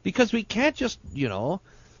 Because we can't just,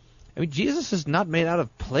 Jesus is not made out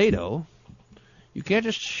of Play-Doh. You can't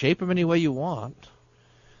just shape him any way you want.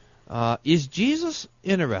 Is Jesus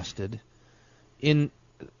interested in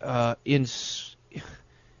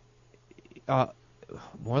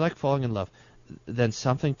more like falling in love than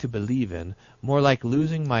something to believe in, more like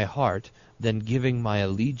losing my heart than giving my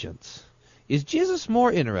allegiance? Is Jesus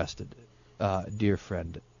more interested, dear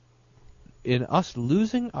friend, in us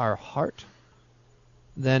losing our heart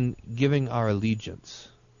than giving our allegiance?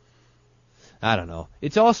 I don't know.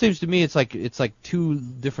 It all seems to me it's like two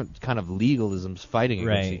different kind of legalisms fighting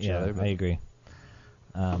against each other. I agree.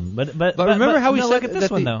 But remember how we said look at this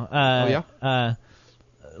one though.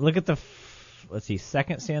 Look at the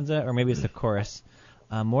second stanza, or maybe it's the chorus.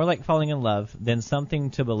 More like falling in love than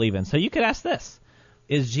something to believe in. So you could ask this: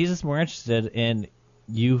 is Jesus more interested in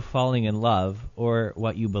you falling in love or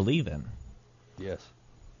what you believe in? Yes.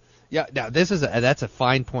 Yeah. Now that's a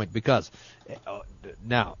fine point, because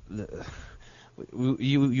you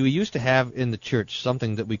used to have in the church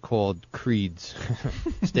something that we called creeds,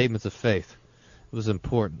 statements of faith. It was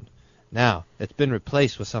important. Now it's been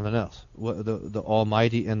replaced with something else, the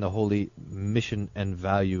Almighty and the Holy mission and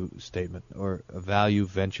value statement, or a value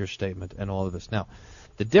venture statement, and all of this. Now,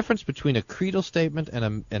 the difference between a creedal statement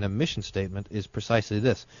and a mission statement is precisely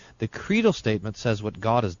this: the creedal statement says what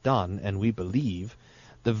God has done and we believe.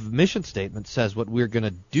 The mission statement says what we're going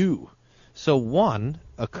to do. So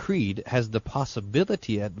a creed has the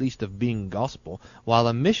possibility at least of being gospel, while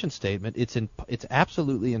a mission statement, it's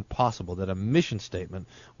absolutely impossible that a mission statement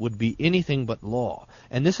would be anything but law.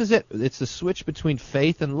 And this is it. It's the switch between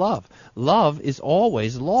faith and love. Love is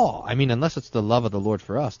always law. I mean, unless it's the love of the Lord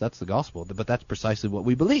for us, that's the gospel. But that's precisely what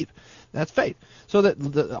we believe. That's faith. So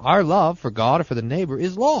that our love for God or for the neighbor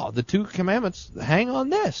is law. The two commandments hang on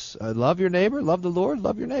this. Love your neighbor, love the Lord,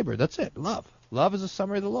 love your neighbor. That's it. Love. Love is a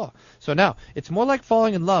summary of the law. So now, it's more like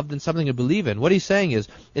falling in love than something to believe in. What he's saying is,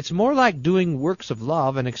 it's more like doing works of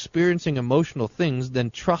love and experiencing emotional things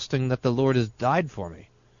than trusting that the Lord has died for me,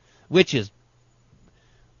 which is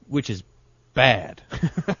bad.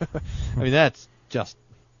 I mean, that's just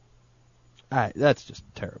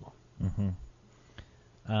terrible. Mm-hmm.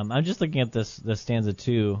 I'm just looking at this stanza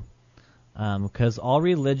too, because all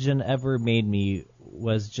religion ever made me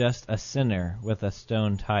was just a sinner with a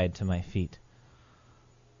stone tied to my feet.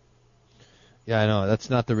 Yeah, I know. That's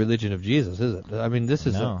not the religion of Jesus, is it? I mean, this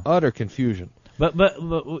is an utter confusion. But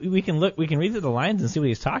we can read through the lines and see what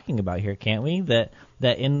he's talking about here, can't we? To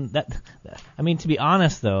be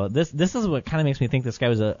honest though, this is what kind of makes me think this guy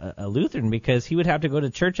was a Lutheran, because he would have to go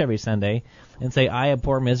to church every Sunday and say, "I, a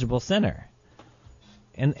poor miserable sinner."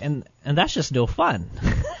 and that's just no fun.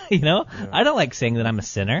 I don't like saying that I'm a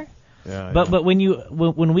sinner. Yeah, But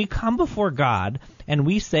when we come before God and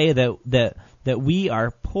we say that we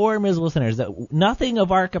are poor, miserable sinners, that nothing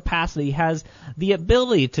of our capacity has the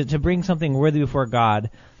ability to bring something worthy before God,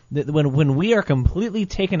 that when we are completely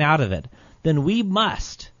taken out of it, then we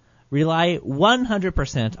must rely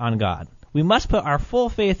 100% on God. We must put our full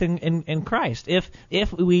faith in Christ if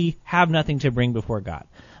we have nothing to bring before God.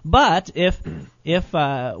 But if we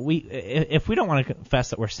don't want to confess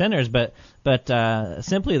that we're sinners, but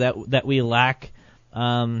simply that we lack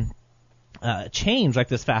change, like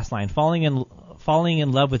this fast line, falling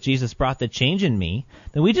in love with Jesus brought the change in me,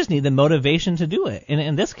 then we just need the motivation to do it. And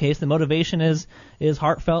in this case, the motivation is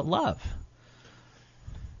heartfelt love.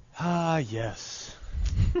 Ah, yes.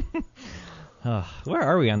 Where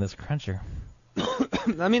are we on this cruncher?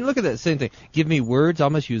 I mean, look at that same thing. Give me words, I'll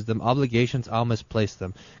misuse them. Obligations, I'll misplace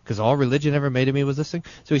them. Because all religion ever made of me was this thing.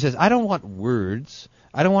 So he says, I don't want words.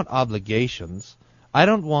 I don't want obligations. I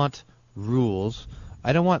don't want rules.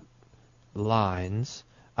 I don't want lines.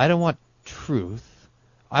 I don't want truth.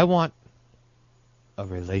 I want a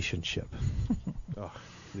relationship. Oh,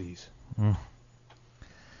 please.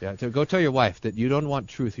 Yeah, go tell your wife that you don't want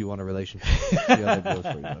truth, you want a relationship. See how that goes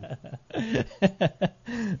for you, bud.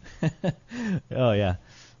 Oh, yeah.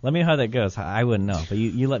 Let me know how that goes. I wouldn't know, but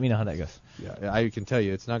you let me know how that goes. Yeah, I can tell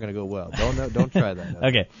you it's not going to go well. Don't try that. No.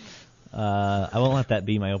 Okay. I won't let that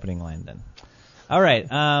be my opening line then. All right.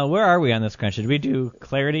 Where are we on this crunch? Did we do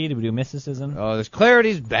clarity? Did we do mysticism? Oh, there's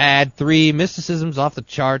clarity's bad. 3. Mysticism's off the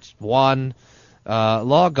charts. 1.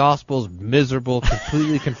 Law gospel's miserable,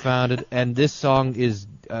 completely confounded, and this song is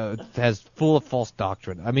has full of false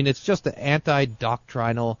doctrine. I mean, it's just the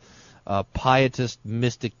anti-doctrinal, pietist,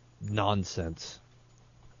 mystic nonsense.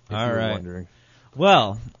 If All you were right. wondering.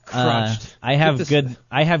 Well, Crunched. I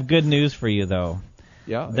have good news for you though.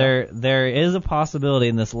 Yeah. There is a possibility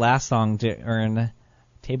in this last song to earn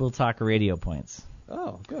Table Talk Radio points.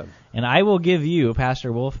 Oh, good. And I will give you, Pastor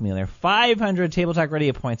Wolfmueller, 500 Table Talk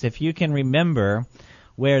Radio points if you can remember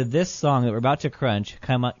where this song that we're about to crunch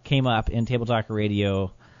came up in Table Talk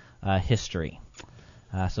Radio history.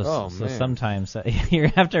 So man. sometimes you're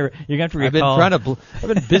gonna have to recall. I've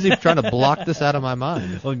been busy trying to block this out of my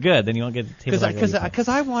mind. Well, good. Then you won't get Table Talk Radio points. Because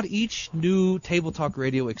I want each new Table Talk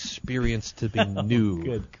Radio experience to be new.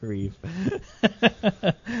 Good grief.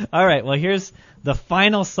 All right, well, here's the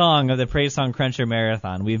final song of the Praise Song Cruncher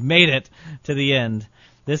Marathon. We've made it to the end.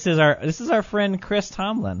 This is our friend Chris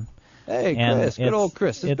Tomlin. Hey, Chris. Good old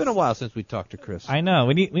Chris. It's been a while since we talked to Chris. I know.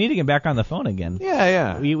 We need to get back on the phone again.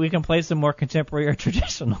 Yeah. We can play some more contemporary or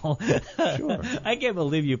traditional. Sure. I can't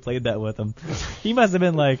believe you played that with him. He must have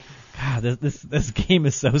been like, God, this game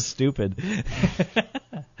is so stupid.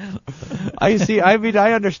 I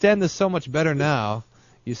understand this so much better now.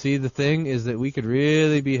 You see, the thing is that we could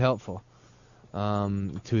really be helpful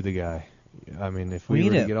to the guy. I mean, if we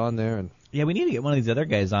were to get on there and yeah, we need to get one of these other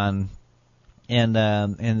guys on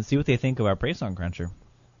and see what they think of our Praise Song Cruncher.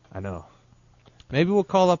 I know. Maybe we'll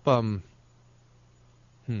call up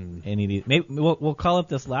Maybe we'll call up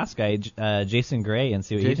this last guy, Jason Gray, and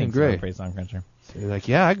see what he thinks of our Praise Song Cruncher. So you're like,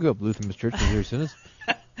 yeah, I grew up Lutheran Church in here soon as.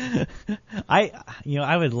 I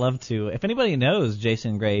would love to. If anybody knows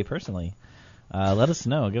Jason Gray personally, let us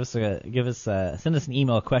know. Send us an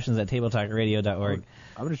email, questions@tabletalkradio.org.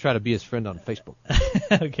 I'm going to try to be his friend on Facebook.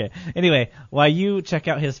 Okay. Anyway, while you check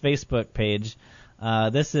out his Facebook page,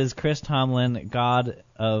 this is Chris Tomlin, God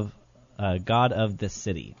of the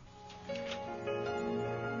City.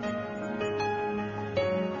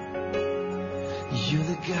 You're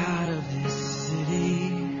the God of this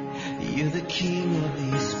city. You're the King of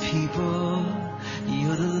these people.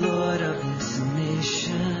 You're the Lord of this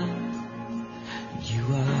nation. You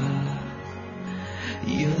are.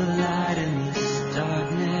 You're the light in this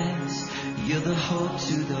darkness. You're the hope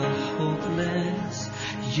to the hopeless.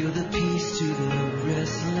 You're the peace to the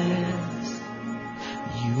restless.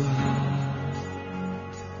 You are.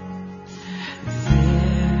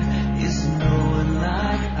 There is no one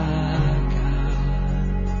like our God.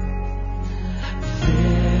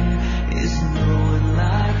 There is no one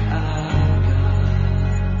like our God.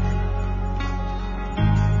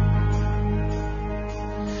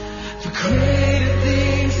 For greater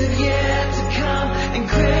things have yet to come, and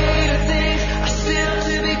greater things are still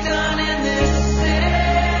to be done in this city.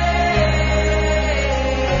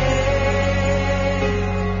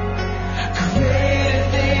 Greater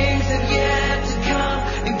things have yet to come,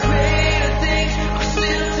 and greater things are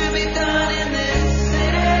still to be done in this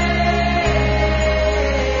city.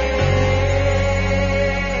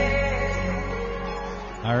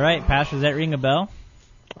 All right, Pastor, does that ring a bell?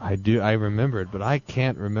 I do. I remember it, but I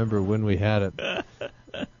can't remember when we had it.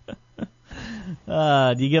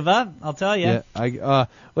 Do you give up? I'll tell you. Yeah.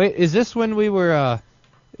 Wait. Is this when we were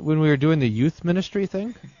doing the youth ministry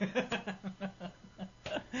thing?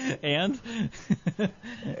 And?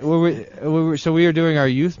 So we were doing our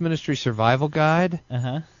youth ministry survival guide.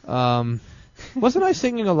 Uh-huh. Wasn't I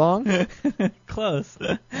singing along? Close.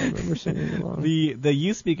 I remember singing along. The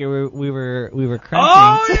youth speaker we were crunching.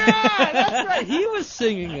 Oh yeah, that's right. He was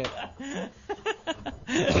singing it.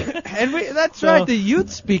 And that's right. The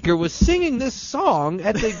youth speaker was singing this song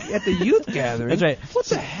at the youth gathering. That's right. What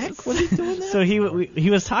the heck was he doing that? So he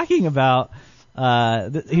was talking about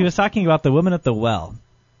the woman at the well,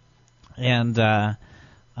 and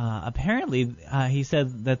apparently he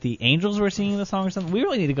said that the angels were singing the song or something. We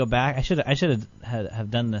really need to go back. I should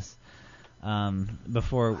have done this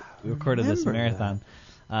before we recorded this marathon.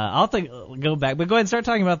 I'll go back, but go ahead and start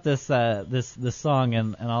talking about this song,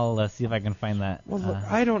 and I'll see if I can find that. Well, look,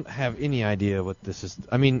 I don't have any idea what this is.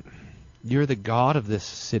 I mean, you're the god of this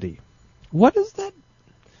city. What is that?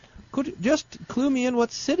 Could you just clue me in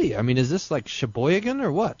what city? I mean, is this like Sheboygan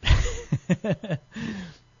or what?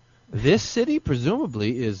 This city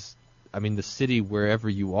presumably is, I mean, the city wherever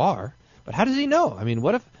you are. But how does he know? I mean,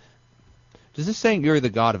 what if... Does this saying you're the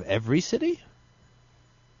god of every city?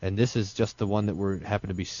 And this is just the one that we happen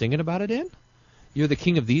to be singing about it in? You're the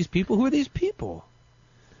king of these people? Who are these people?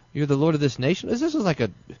 You're the lord of this nation? This is like a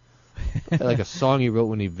song he wrote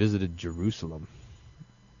when he visited Jerusalem.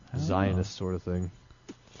 Oh. Zionist sort of thing.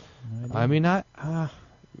 No I mean,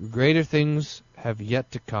 greater things have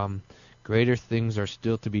yet to come. Greater things are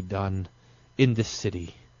still to be done in this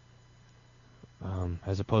city,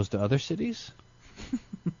 as opposed to other cities.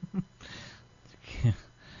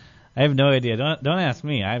 I have no idea. Don't ask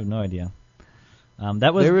me. I have no idea.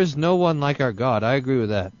 There is no one like our God. I agree with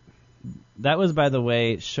that. That was, by the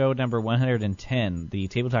way, show number 110, the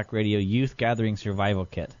Table Talk Radio Youth Gathering Survival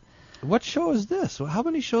Kit. What show is this? How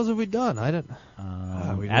many shows have we done? I don't.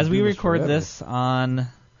 As we record this on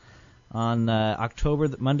Monday, October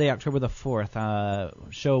the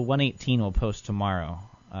 4th, show 118 will post tomorrow.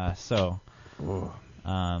 So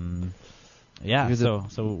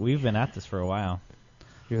we've been at this for a while.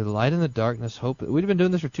 You're the light in the darkness, hope. We've been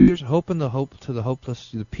doing this for 2 years. Hope and the hope to the hopeless,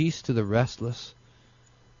 the peace to the restless.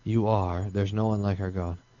 You are. There's no one like our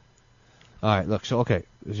God. All right, look. So okay,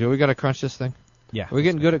 so we got to crunch this thing. Yeah. Are we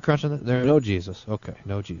getting good at crunching this? There's no Jesus. Okay,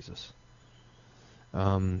 no Jesus.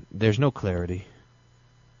 There's no clarity.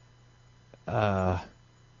 I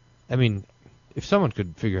mean, if someone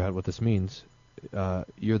could figure out what this means,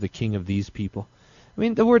 you're the king of these people. I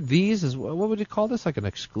mean, the word "these" is, what would you call this? Like an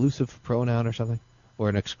exclusive pronoun or something? Or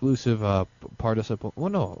an exclusive participle? Well,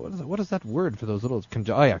 no. What is that word for those little...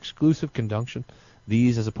 exclusive conjunction.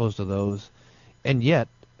 These as opposed to those. And yet,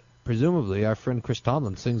 presumably, our friend Chris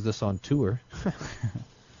Tomlin sings this on tour.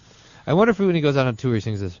 I wonder if when he goes out on tour, he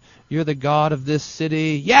sings this. You're the god of this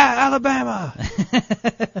city. Yeah, Alabama!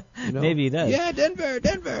 You know? Maybe he does. Yeah,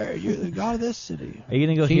 Denver. You're the god of this city. Are you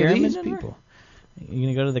going to go King hear of him in these Denver? people. Are you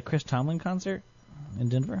going to go to the Chris Tomlin concert in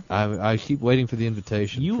Denver? I keep waiting for the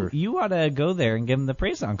invitation. You ought to go there and give him the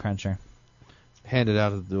Praise Song Cruncher. Hand it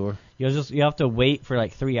out of the door. You have to wait for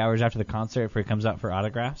like 3 hours after the concert before he comes out for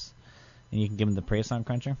autographs, and you can give him the Praise Song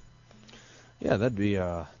Cruncher. Yeah, that'd be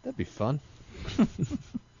fun.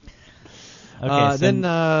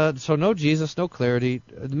 Okay, so no Jesus, no clarity.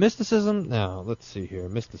 Mysticism. Now let's see here.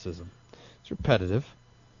 Mysticism. It's repetitive.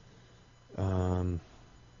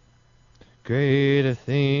 Greater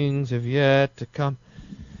things have yet to come.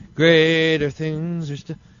 Greater things are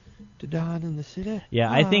still to dawn in the city.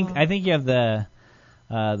 Yeah, I think you have the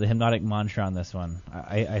hypnotic mantra on this one.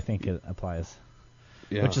 I think it applies.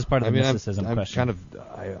 Yeah. Which is part of the mysticism I'm question.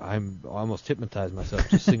 I'm almost hypnotized myself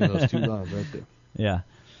just singing those two lines right there. Yeah.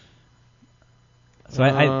 So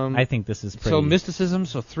I think this is pretty. So mysticism.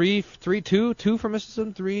 So 3, 2 for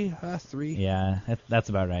mysticism. 3. Yeah, that's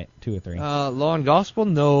about right. 2 or 3. Law and gospel.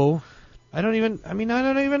 No. I don't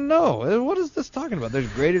even know. What is this talking about? There's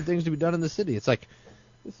greater things to be done in the city. It's like,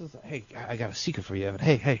 hey, I got a secret for you, Evan.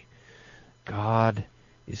 Hey, God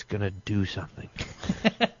is going to do something.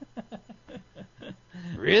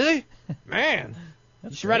 Really? Man,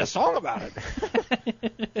 you should write a song about it.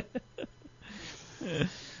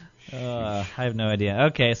 I have no idea.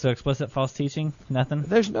 Okay, so explicit false teaching? Nothing?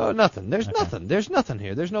 There's nothing. There's nothing. There's nothing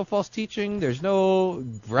here. There's no false teaching. There's no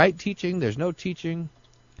right teaching. There's no teaching.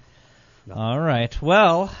 No. All right.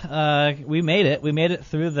 Well, we made it. We made it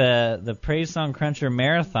through the Praise Song Cruncher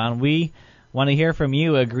Marathon. We want to hear from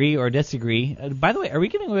you, agree or disagree. By the way, are we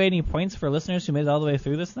giving away any points for listeners who made it all the way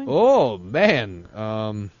through this thing? Oh, man.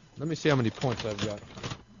 Let me see how many points I've got.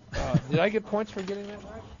 Did I get points for getting that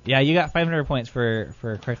right? Yeah, you got 500 points for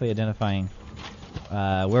correctly identifying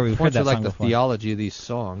where we've heard Points that are like song the before. theology of these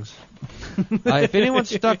songs. If anyone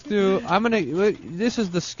stuck through, this is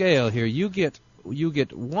the scale here. You get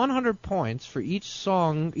 100 points for each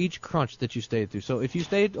song, each crunch that you stayed through. So if you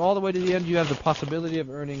stayed all the way to the end, you have the possibility of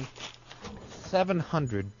earning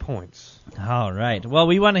 700 points. All right. Well,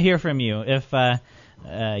 we want to hear from you. If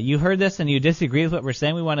you heard this and you disagree with what we're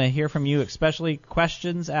saying, we want to hear from you, especially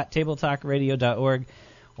questions at tabletalkradio.org,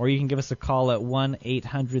 or you can give us a call at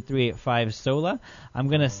 1-800-385-SOLA. I'm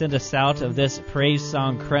going to send us out of this Praise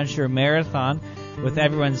Song Cruncher Marathon with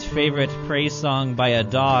everyone's favorite praise song by a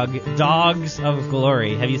dog, Dogs of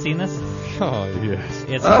Glory. Have you seen this? Oh, yes.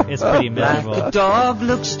 It's pretty miserable. Like a dog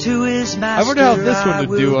looks to his master, I wonder how this one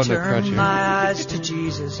would do on the turn cruncher. my eyes to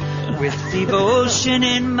Jesus. With devotion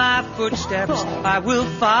in my footsteps, I will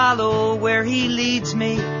follow where he leads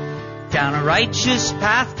me. Down a righteous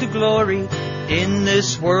path to glory, in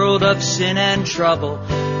this world of sin and trouble.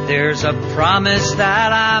 There's a promise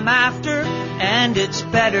that I'm after, and it's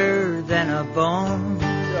better than a bone.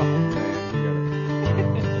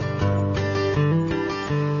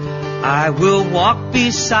 I will walk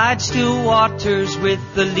beside still waters with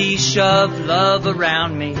the leash of love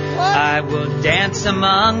around me. I will dance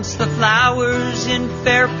amongst the flowers in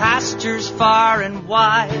fair pastures far and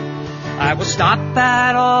wide. I will stop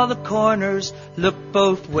at all the corners, look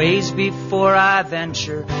both ways before I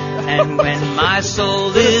venture. And when my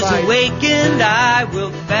soul is awakened, I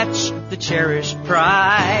will fetch the cherished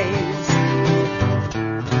prize.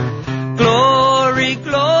 Glory,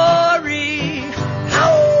 glory,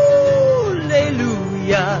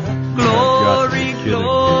 hallelujah. Glory,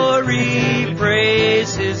 glory,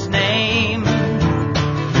 praise his name.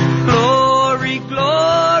 Glory,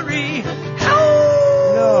 glory, hallelujah.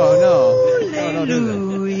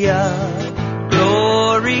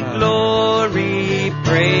 Glory, glory,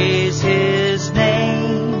 praise his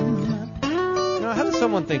name. Now, how does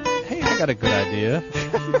someone think, hey, I got a good idea?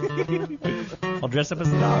 I'll dress up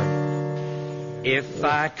as a dog. If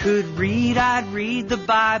I could read, I'd read the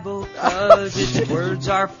Bible, 'cause its words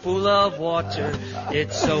are full of water.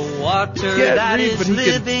 It's a water that is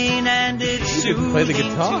living and it's soothing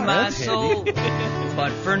to my soul.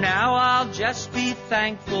 But for now I'll just be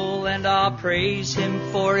thankful and I'll praise him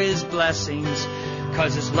for his blessings,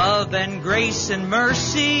 'cause his love and grace and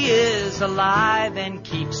mercy is alive and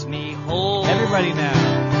keeps me whole. Everybody now.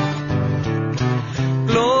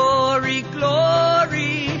 Glory,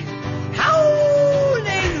 glory, hallelujah.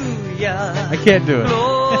 I can't do it.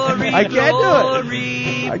 Glory, I can't do it.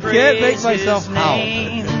 glory, I can't make praise myself his howl.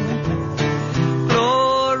 name.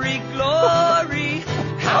 Glory, glory,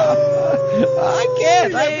 I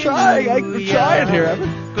can't. I'm trying. I'm trying here.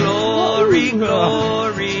 glory,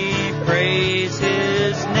 glory, praise his